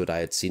the episode I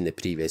had seen the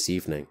previous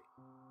evening.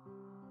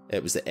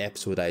 It was the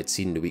episode I had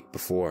seen the week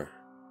before.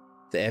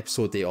 The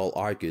episode they all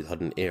argued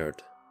hadn't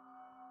aired.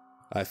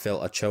 I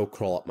felt a chill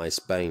crawl up my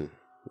spine.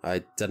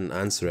 I didn't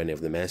answer any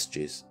of the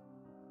messages.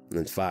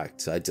 In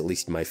fact, I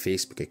deleted my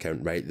Facebook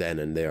account right then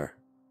and there.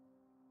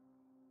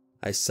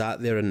 I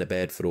sat there in the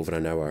bed for over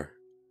an hour.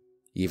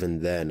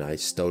 Even then, I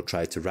still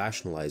tried to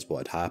rationalise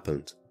what had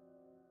happened.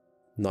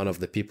 None of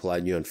the people I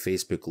knew on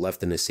Facebook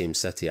lived in the same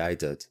city I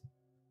did.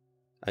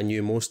 I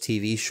knew most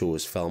TV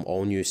shows film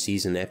all new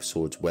season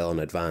episodes well in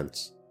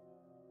advance.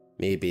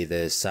 Maybe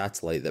the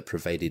satellite that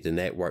provided the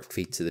network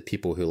feed to the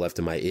people who lived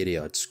in my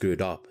area had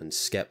screwed up and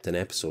skipped an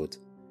episode,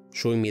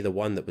 showing me the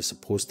one that was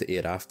supposed to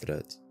air after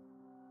it.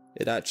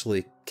 It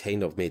actually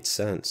kind of made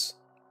sense.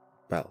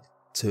 Well,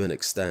 to an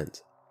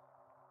extent.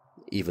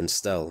 Even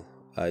still,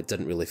 I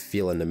didn't really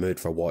feel in the mood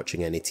for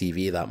watching any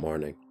TV that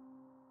morning.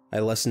 I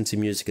listened to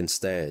music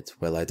instead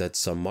while I did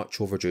some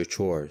much overdue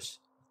chores,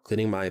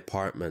 cleaning my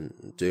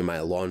apartment, doing my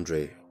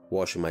laundry,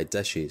 washing my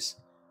dishes,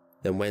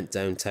 then went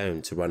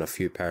downtown to run a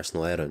few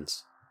personal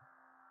errands.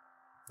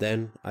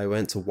 Then I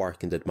went to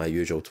work and did my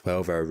usual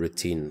 12-hour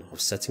routine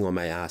of sitting on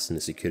my ass in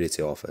the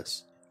security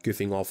office,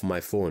 goofing off on my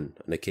phone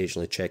and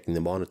occasionally checking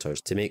the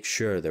monitors to make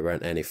sure there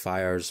weren't any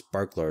fires,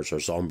 burglars or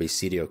zombie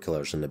serial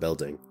killers in the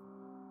building.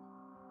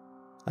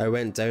 I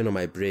went down on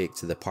my break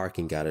to the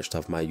parking garage to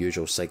have my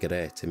usual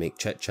cigarette to make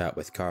chit-chat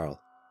with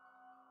Carl.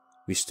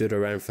 We stood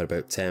around for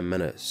about 10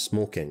 minutes,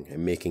 smoking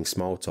and making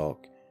small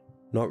talk,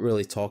 not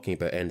really talking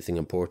about anything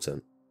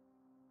important.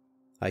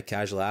 I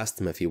casually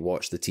asked him if he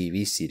watched the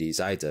TV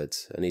series I did,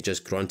 and he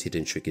just grunted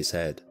and shook his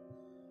head.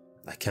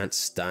 I can't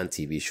stand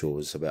TV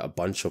shows about a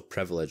bunch of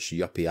privileged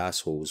yuppie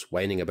assholes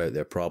whining about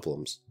their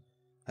problems.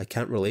 I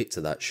can't relate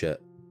to that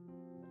shit.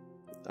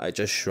 I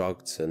just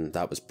shrugged, and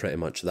that was pretty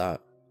much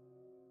that.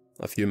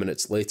 A few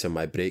minutes later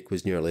my break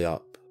was nearly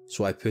up,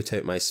 so I put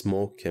out my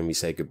smoke and we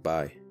said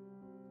goodbye.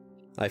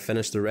 I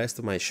finished the rest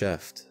of my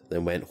shift,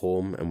 then went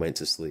home and went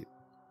to sleep.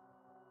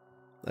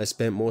 I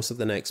spent most of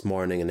the next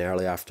morning and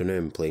early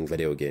afternoon playing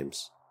video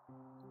games.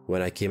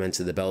 When I came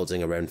into the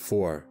building around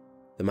 4,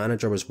 the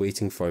manager was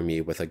waiting for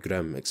me with a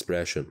grim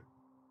expression.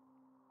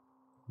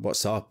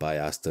 "What's up?" I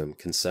asked him,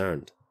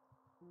 concerned.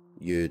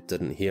 "You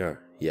didn't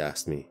hear?" he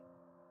asked me.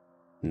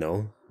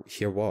 "No?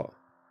 Hear what?"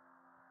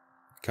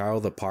 "Carl,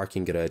 the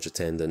parking garage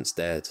attendant's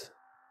dead."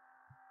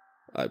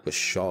 I was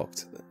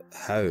shocked.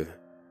 "How?"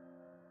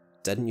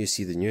 "Didn't you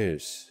see the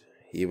news?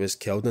 He was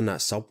killed in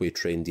that subway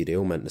train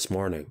derailment this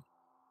morning."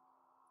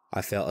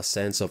 I felt a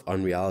sense of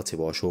unreality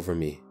wash over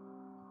me,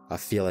 a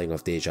feeling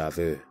of déjà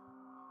vu.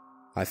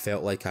 I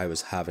felt like I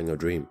was having a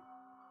dream.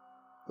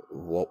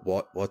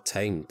 What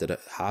time did it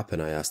happen?"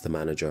 I asked the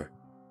manager,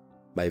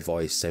 my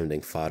voice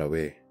sounding far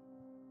away.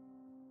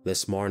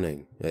 "This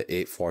morning, at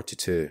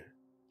 8:42,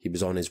 he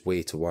was on his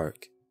way to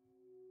work."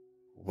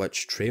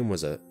 "Which train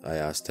was it?" I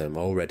asked him,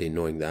 already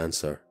knowing the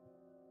answer.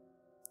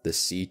 "The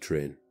C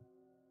train."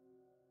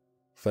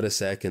 For a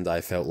second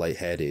I felt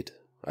lightheaded.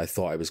 I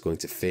thought I was going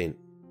to faint.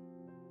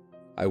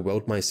 I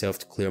willed myself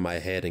to clear my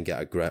head and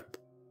get a grip.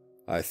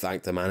 I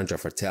thanked the manager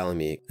for telling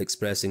me,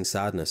 expressing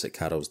sadness at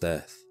Carol's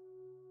death.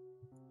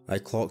 I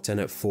clocked in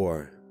at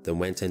 4, then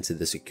went into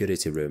the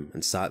security room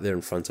and sat there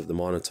in front of the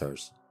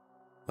monitors.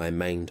 My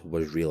mind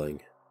was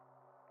reeling.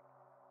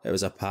 It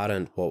was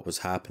apparent what was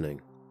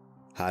happening,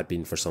 had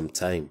been for some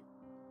time,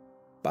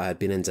 but I had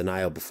been in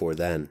denial before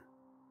then.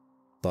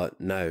 But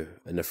now,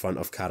 in the front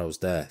of Carol's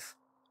death,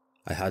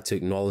 I had to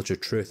acknowledge the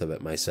truth of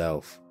it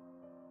myself.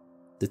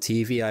 The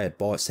TV I had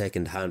bought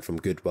second hand from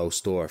Goodwill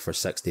store for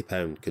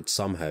 £60 could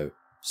somehow,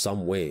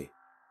 some way,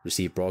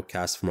 receive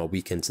broadcasts from a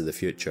week into the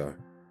future.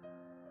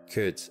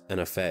 Could, in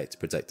effect,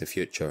 predict the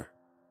future.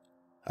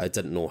 I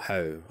didn't know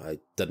how, I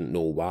didn't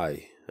know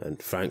why,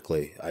 and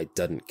frankly, I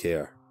didn't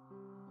care.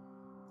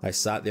 I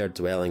sat there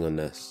dwelling on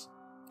this,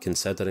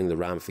 considering the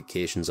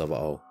ramifications of it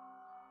all.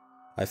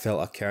 I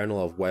felt a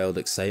kernel of wild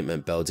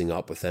excitement building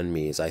up within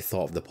me as I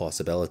thought of the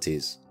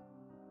possibilities.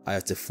 I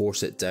had to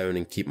force it down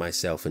and keep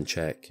myself in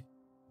check.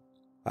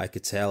 I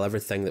could tell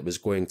everything that was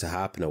going to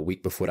happen a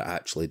week before it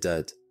actually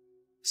did.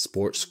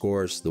 Sports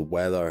scores, the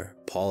weather,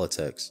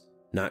 politics,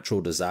 natural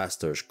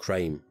disasters,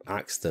 crime,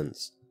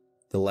 accidents.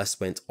 The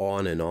list went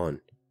on and on.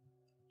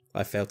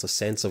 I felt a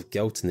sense of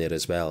guilt in there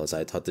as well, as I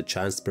had had the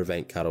chance to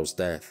prevent Carol's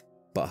death,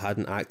 but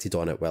hadn't acted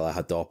on it while I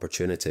had the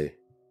opportunity.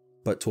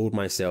 But told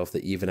myself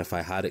that even if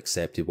I had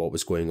accepted what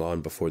was going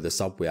on before the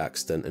subway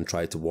accident and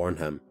tried to warn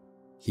him,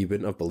 he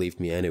wouldn't have believed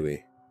me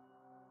anyway.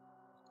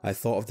 I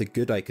thought of the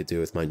good I could do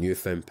with my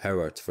newfound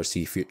power to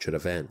foresee future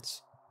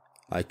events.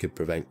 I could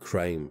prevent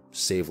crime,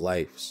 save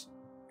lives.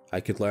 I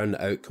could learn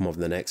the outcome of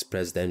the next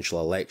presidential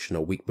election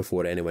a week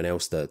before anyone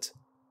else did.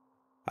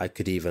 I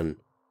could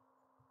even...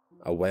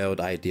 A wild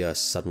idea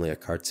suddenly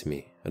occurred to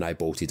me, and I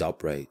bolted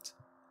upright,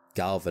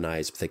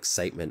 galvanised with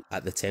excitement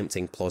at the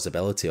tempting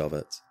plausibility of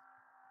it.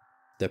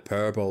 The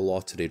Powerball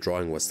lottery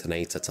drawing was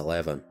tonight at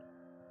 11.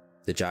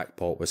 The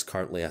jackpot was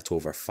currently at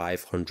over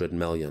 500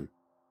 million.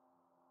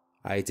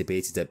 I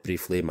debated it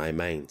briefly in my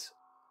mind,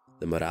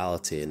 the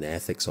morality and the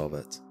ethics of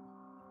it.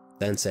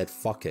 Then said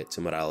fuck it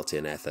to morality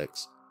and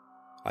ethics.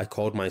 I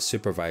called my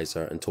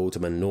supervisor and told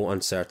him in no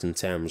uncertain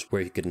terms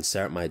where he could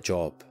insert my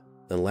job,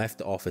 then left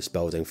the office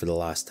building for the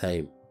last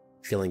time,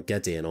 feeling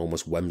giddy and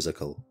almost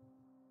whimsical.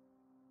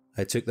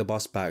 I took the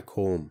bus back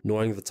home,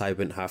 knowing that I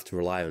wouldn't have to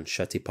rely on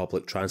shitty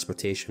public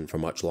transportation for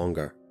much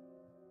longer.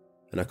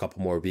 In a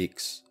couple more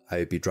weeks, I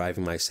would be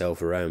driving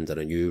myself around in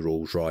a new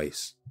Rolls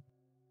Royce.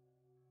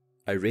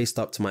 I raced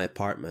up to my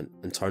apartment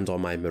and turned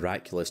on my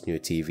miraculous new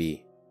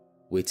TV,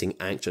 waiting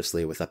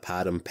anxiously with a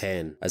pad and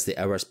pen as the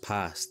hours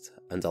passed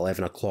and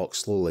 11 o'clock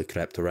slowly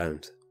crept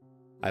around.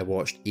 I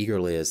watched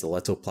eagerly as the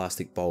little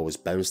plastic balls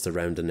bounced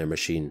around in their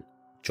machine,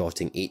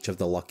 jotting each of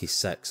the lucky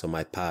 6 on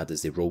my pad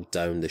as they rolled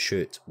down the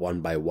chute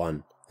one by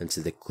one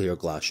into the clear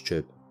glass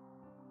tube.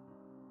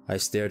 I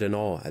stared in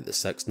awe at the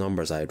 6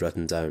 numbers I had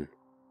written down.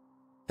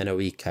 In a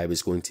week I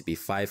was going to be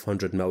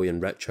 500 million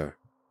richer.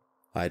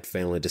 I had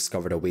finally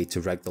discovered a way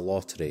to rig the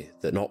lottery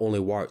that not only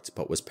worked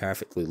but was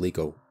perfectly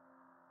legal.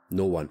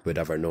 No one would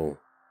ever know.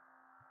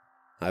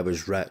 I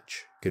was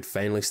rich, could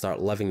finally start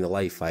living the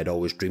life I had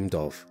always dreamed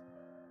of.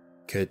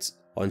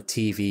 On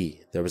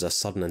TV, there was a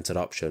sudden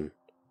interruption.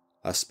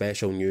 A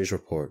special news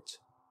report.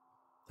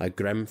 A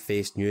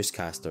grim-faced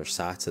newscaster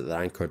sat at the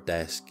anchored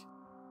desk.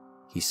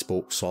 He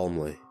spoke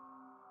solemnly,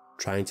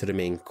 trying to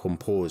remain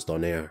composed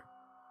on air,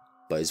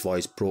 but his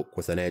voice broke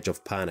with an edge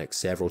of panic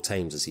several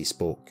times as he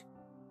spoke.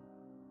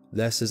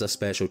 This is a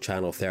special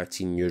Channel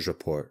 13 news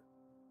report.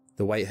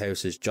 The White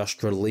House has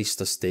just released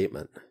a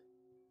statement.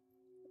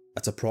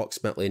 At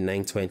approximately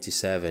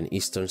 9:27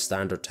 Eastern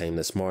Standard Time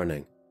this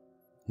morning,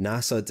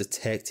 NASA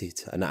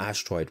detected an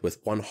asteroid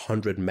with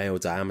 100-mile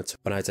diameter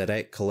on a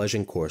direct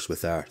collision course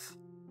with Earth.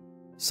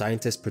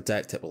 Scientists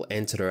predict it will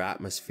enter our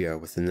atmosphere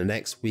within the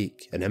next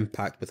week and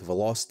impact with a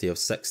velocity of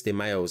 60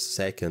 miles a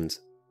second,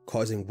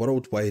 causing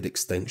worldwide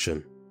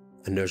extinction,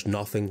 and there's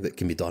nothing that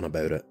can be done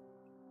about it.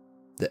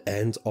 The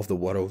end of the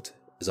world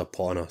is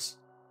upon us.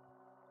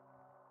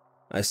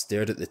 I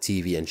stared at the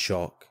TV in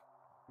shock.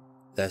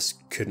 This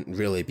couldn't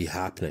really be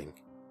happening.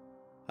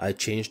 I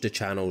changed the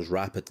channels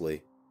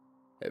rapidly.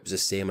 It was the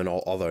same in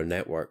all other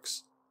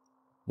networks.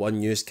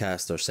 One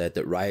newscaster said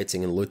that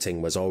rioting and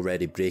looting was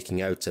already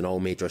breaking out in all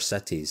major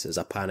cities as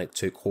a panic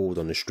took hold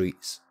on the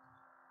streets.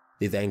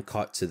 They then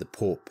cut to the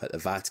Pope at the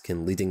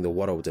Vatican leading the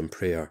world in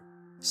prayer,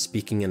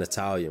 speaking in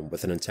Italian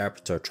with an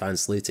interpreter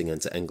translating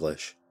into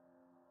English.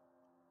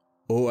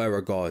 "O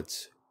our God,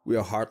 we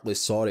are heartily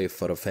sorry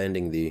for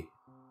offending thee."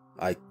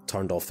 I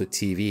turned off the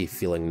TV,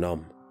 feeling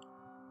numb.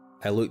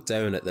 I looked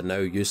down at the now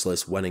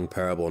useless winning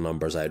Powerball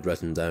numbers I had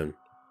written down.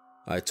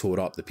 I tore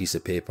up the piece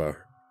of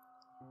paper.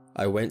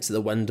 I went to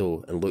the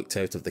window and looked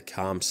out of the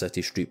calm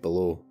city street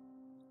below,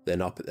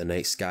 then up at the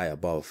night sky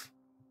above.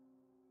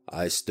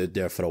 I stood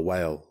there for a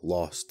while,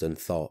 lost in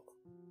thought.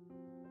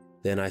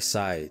 Then I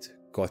sighed,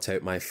 got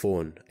out my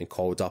phone and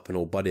called up an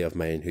old buddy of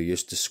mine who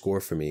used to score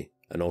for me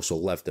and also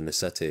lived in the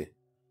city.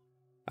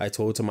 I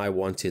told him I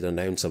wanted an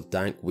ounce of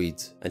dank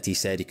weed and he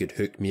said he could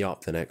hook me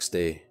up the next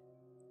day.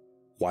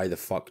 Why the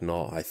fuck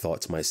not, I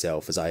thought to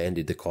myself as I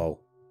ended the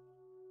call.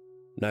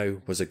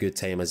 Now was a good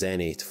time as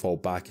any to fall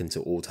back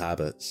into old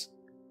habits.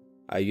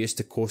 I used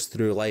to coast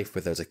through life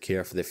without a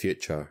care for the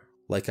future,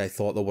 like I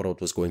thought the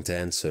world was going to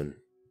end soon.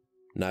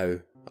 Now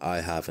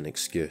I have an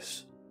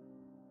excuse.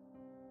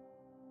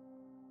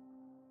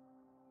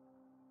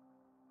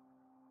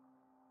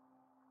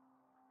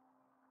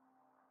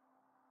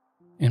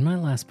 In my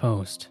last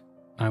post,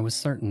 I was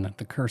certain that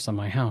the curse on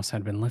my house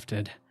had been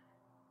lifted.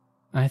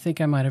 I think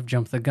I might have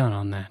jumped the gun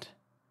on that.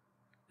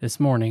 This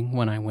morning,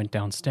 when I went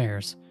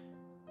downstairs,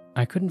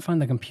 I couldn't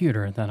find the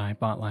computer that I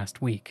bought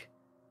last week.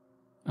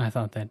 I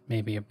thought that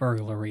maybe a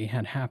burglary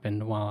had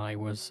happened while I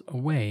was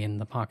away in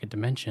the pocket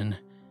dimension.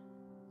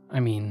 I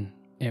mean,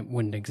 it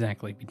wouldn't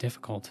exactly be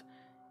difficult,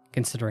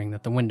 considering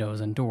that the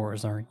windows and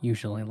doors are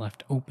usually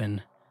left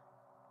open.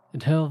 The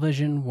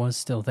television was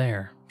still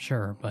there,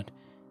 sure, but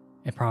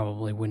it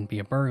probably wouldn't be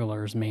a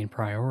burglar's main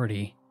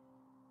priority.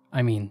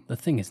 I mean, the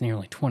thing is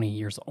nearly 20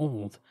 years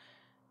old,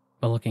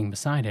 but looking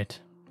beside it,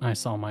 I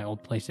saw my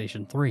old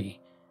PlayStation 3.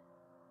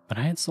 But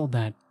I had sold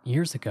that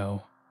years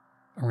ago,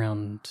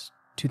 around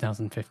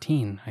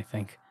 2015, I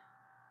think.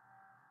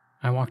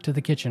 I walked to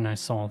the kitchen. I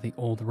saw the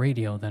old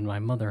radio that my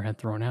mother had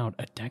thrown out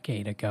a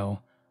decade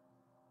ago.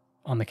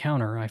 On the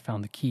counter, I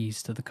found the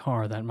keys to the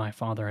car that my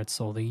father had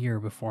sold a year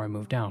before I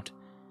moved out.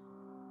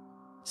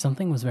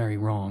 Something was very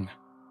wrong.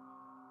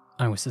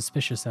 I was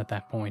suspicious at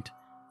that point.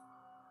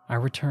 I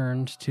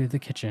returned to the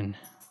kitchen,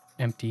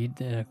 emptied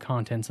the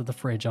contents of the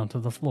fridge onto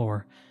the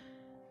floor,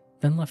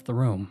 then left the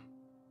room.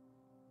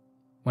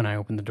 When I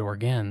opened the door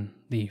again,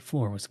 the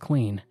floor was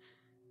clean,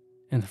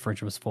 and the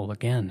fridge was full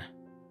again.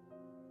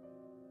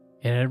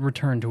 It had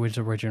returned to its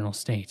original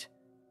state,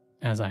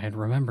 as I had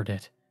remembered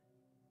it.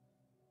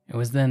 It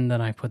was then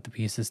that I put the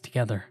pieces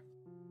together.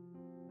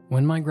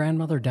 When my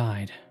grandmother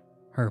died,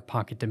 her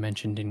pocket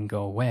dimension didn't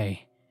go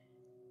away.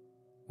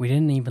 We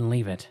didn't even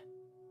leave it.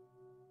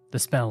 The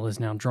spell is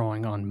now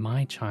drawing on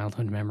my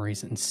childhood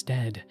memories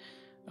instead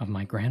of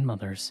my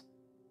grandmother's.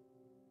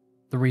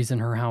 The reason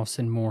her house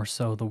and more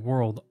so the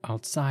world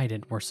outside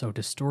it were so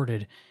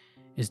distorted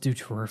is due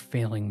to her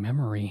failing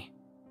memory.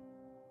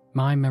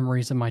 My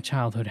memories of my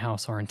childhood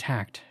house are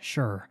intact,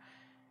 sure,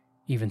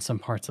 even some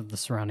parts of the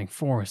surrounding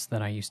forest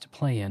that I used to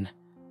play in,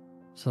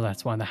 so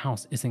that's why the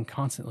house isn't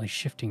constantly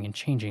shifting and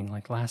changing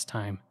like last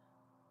time.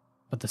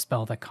 But the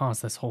spell that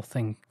caused this whole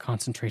thing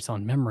concentrates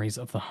on memories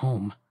of the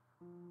home.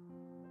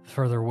 The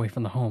further away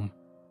from the home,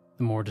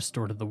 the more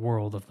distorted the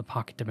world of the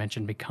pocket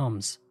dimension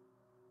becomes.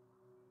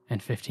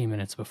 And 15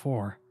 minutes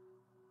before,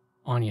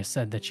 Anya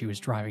said that she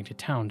was driving to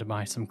town to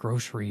buy some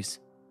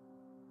groceries.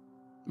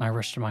 I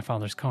rushed to my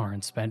father's car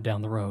and sped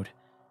down the road.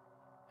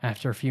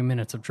 After a few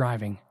minutes of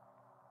driving,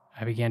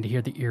 I began to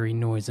hear the eerie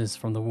noises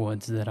from the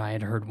woods that I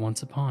had heard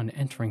once upon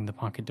entering the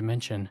pocket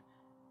dimension,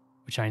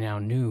 which I now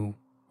knew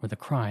were the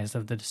cries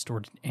of the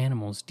distorted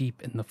animals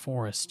deep in the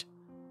forest.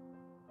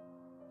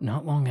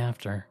 Not long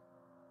after,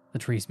 the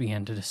trees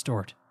began to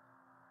distort,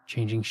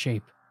 changing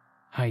shape,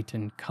 height,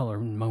 and color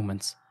in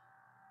moments.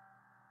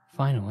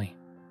 Finally,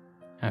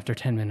 after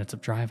 10 minutes of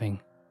driving,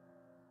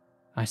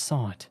 I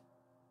saw it.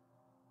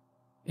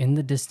 In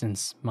the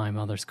distance, my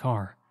mother's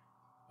car,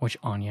 which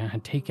Anya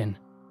had taken,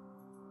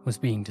 was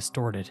being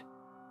distorted.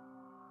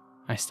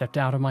 I stepped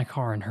out of my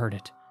car and heard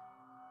it.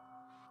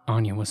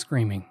 Anya was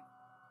screaming.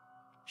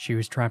 She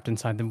was trapped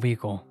inside the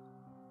vehicle,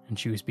 and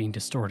she was being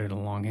distorted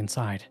along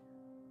inside.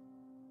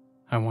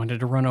 I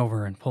wanted to run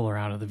over and pull her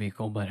out of the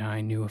vehicle, but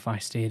I knew if I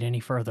stayed any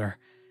further,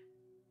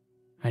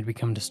 I'd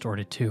become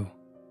distorted too.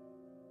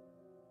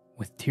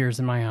 With tears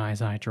in my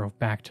eyes, I drove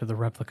back to the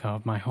replica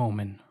of my home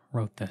and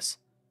wrote this.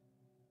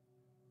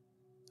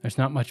 There's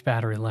not much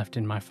battery left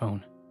in my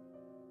phone,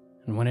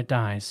 and when it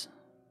dies,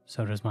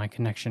 so does my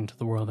connection to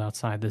the world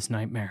outside this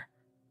nightmare.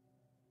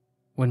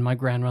 When my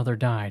grandmother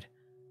died,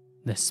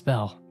 this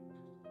spell,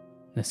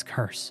 this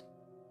curse,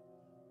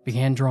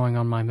 began drawing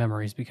on my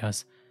memories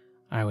because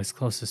I was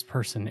closest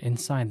person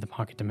inside the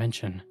pocket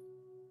dimension.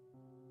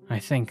 I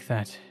think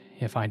that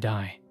if I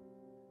die,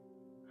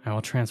 I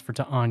will transfer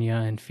to Anya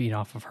and feed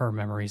off of her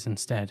memories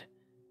instead.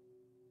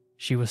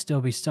 She will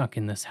still be stuck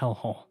in this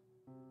hellhole,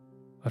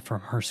 but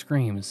from her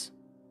screams,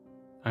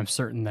 I'm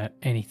certain that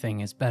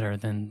anything is better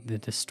than the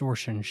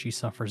distortion she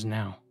suffers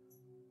now.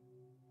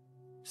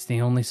 It's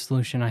the only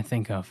solution I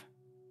think of,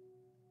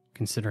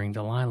 considering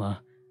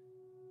Delilah,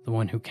 the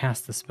one who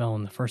cast the spell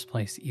in the first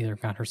place, either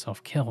got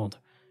herself killed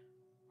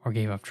or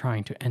gave up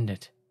trying to end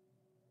it.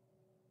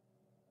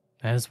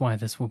 That is why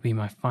this will be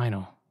my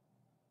final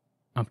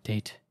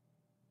update.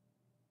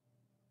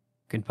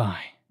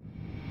 Goodbye.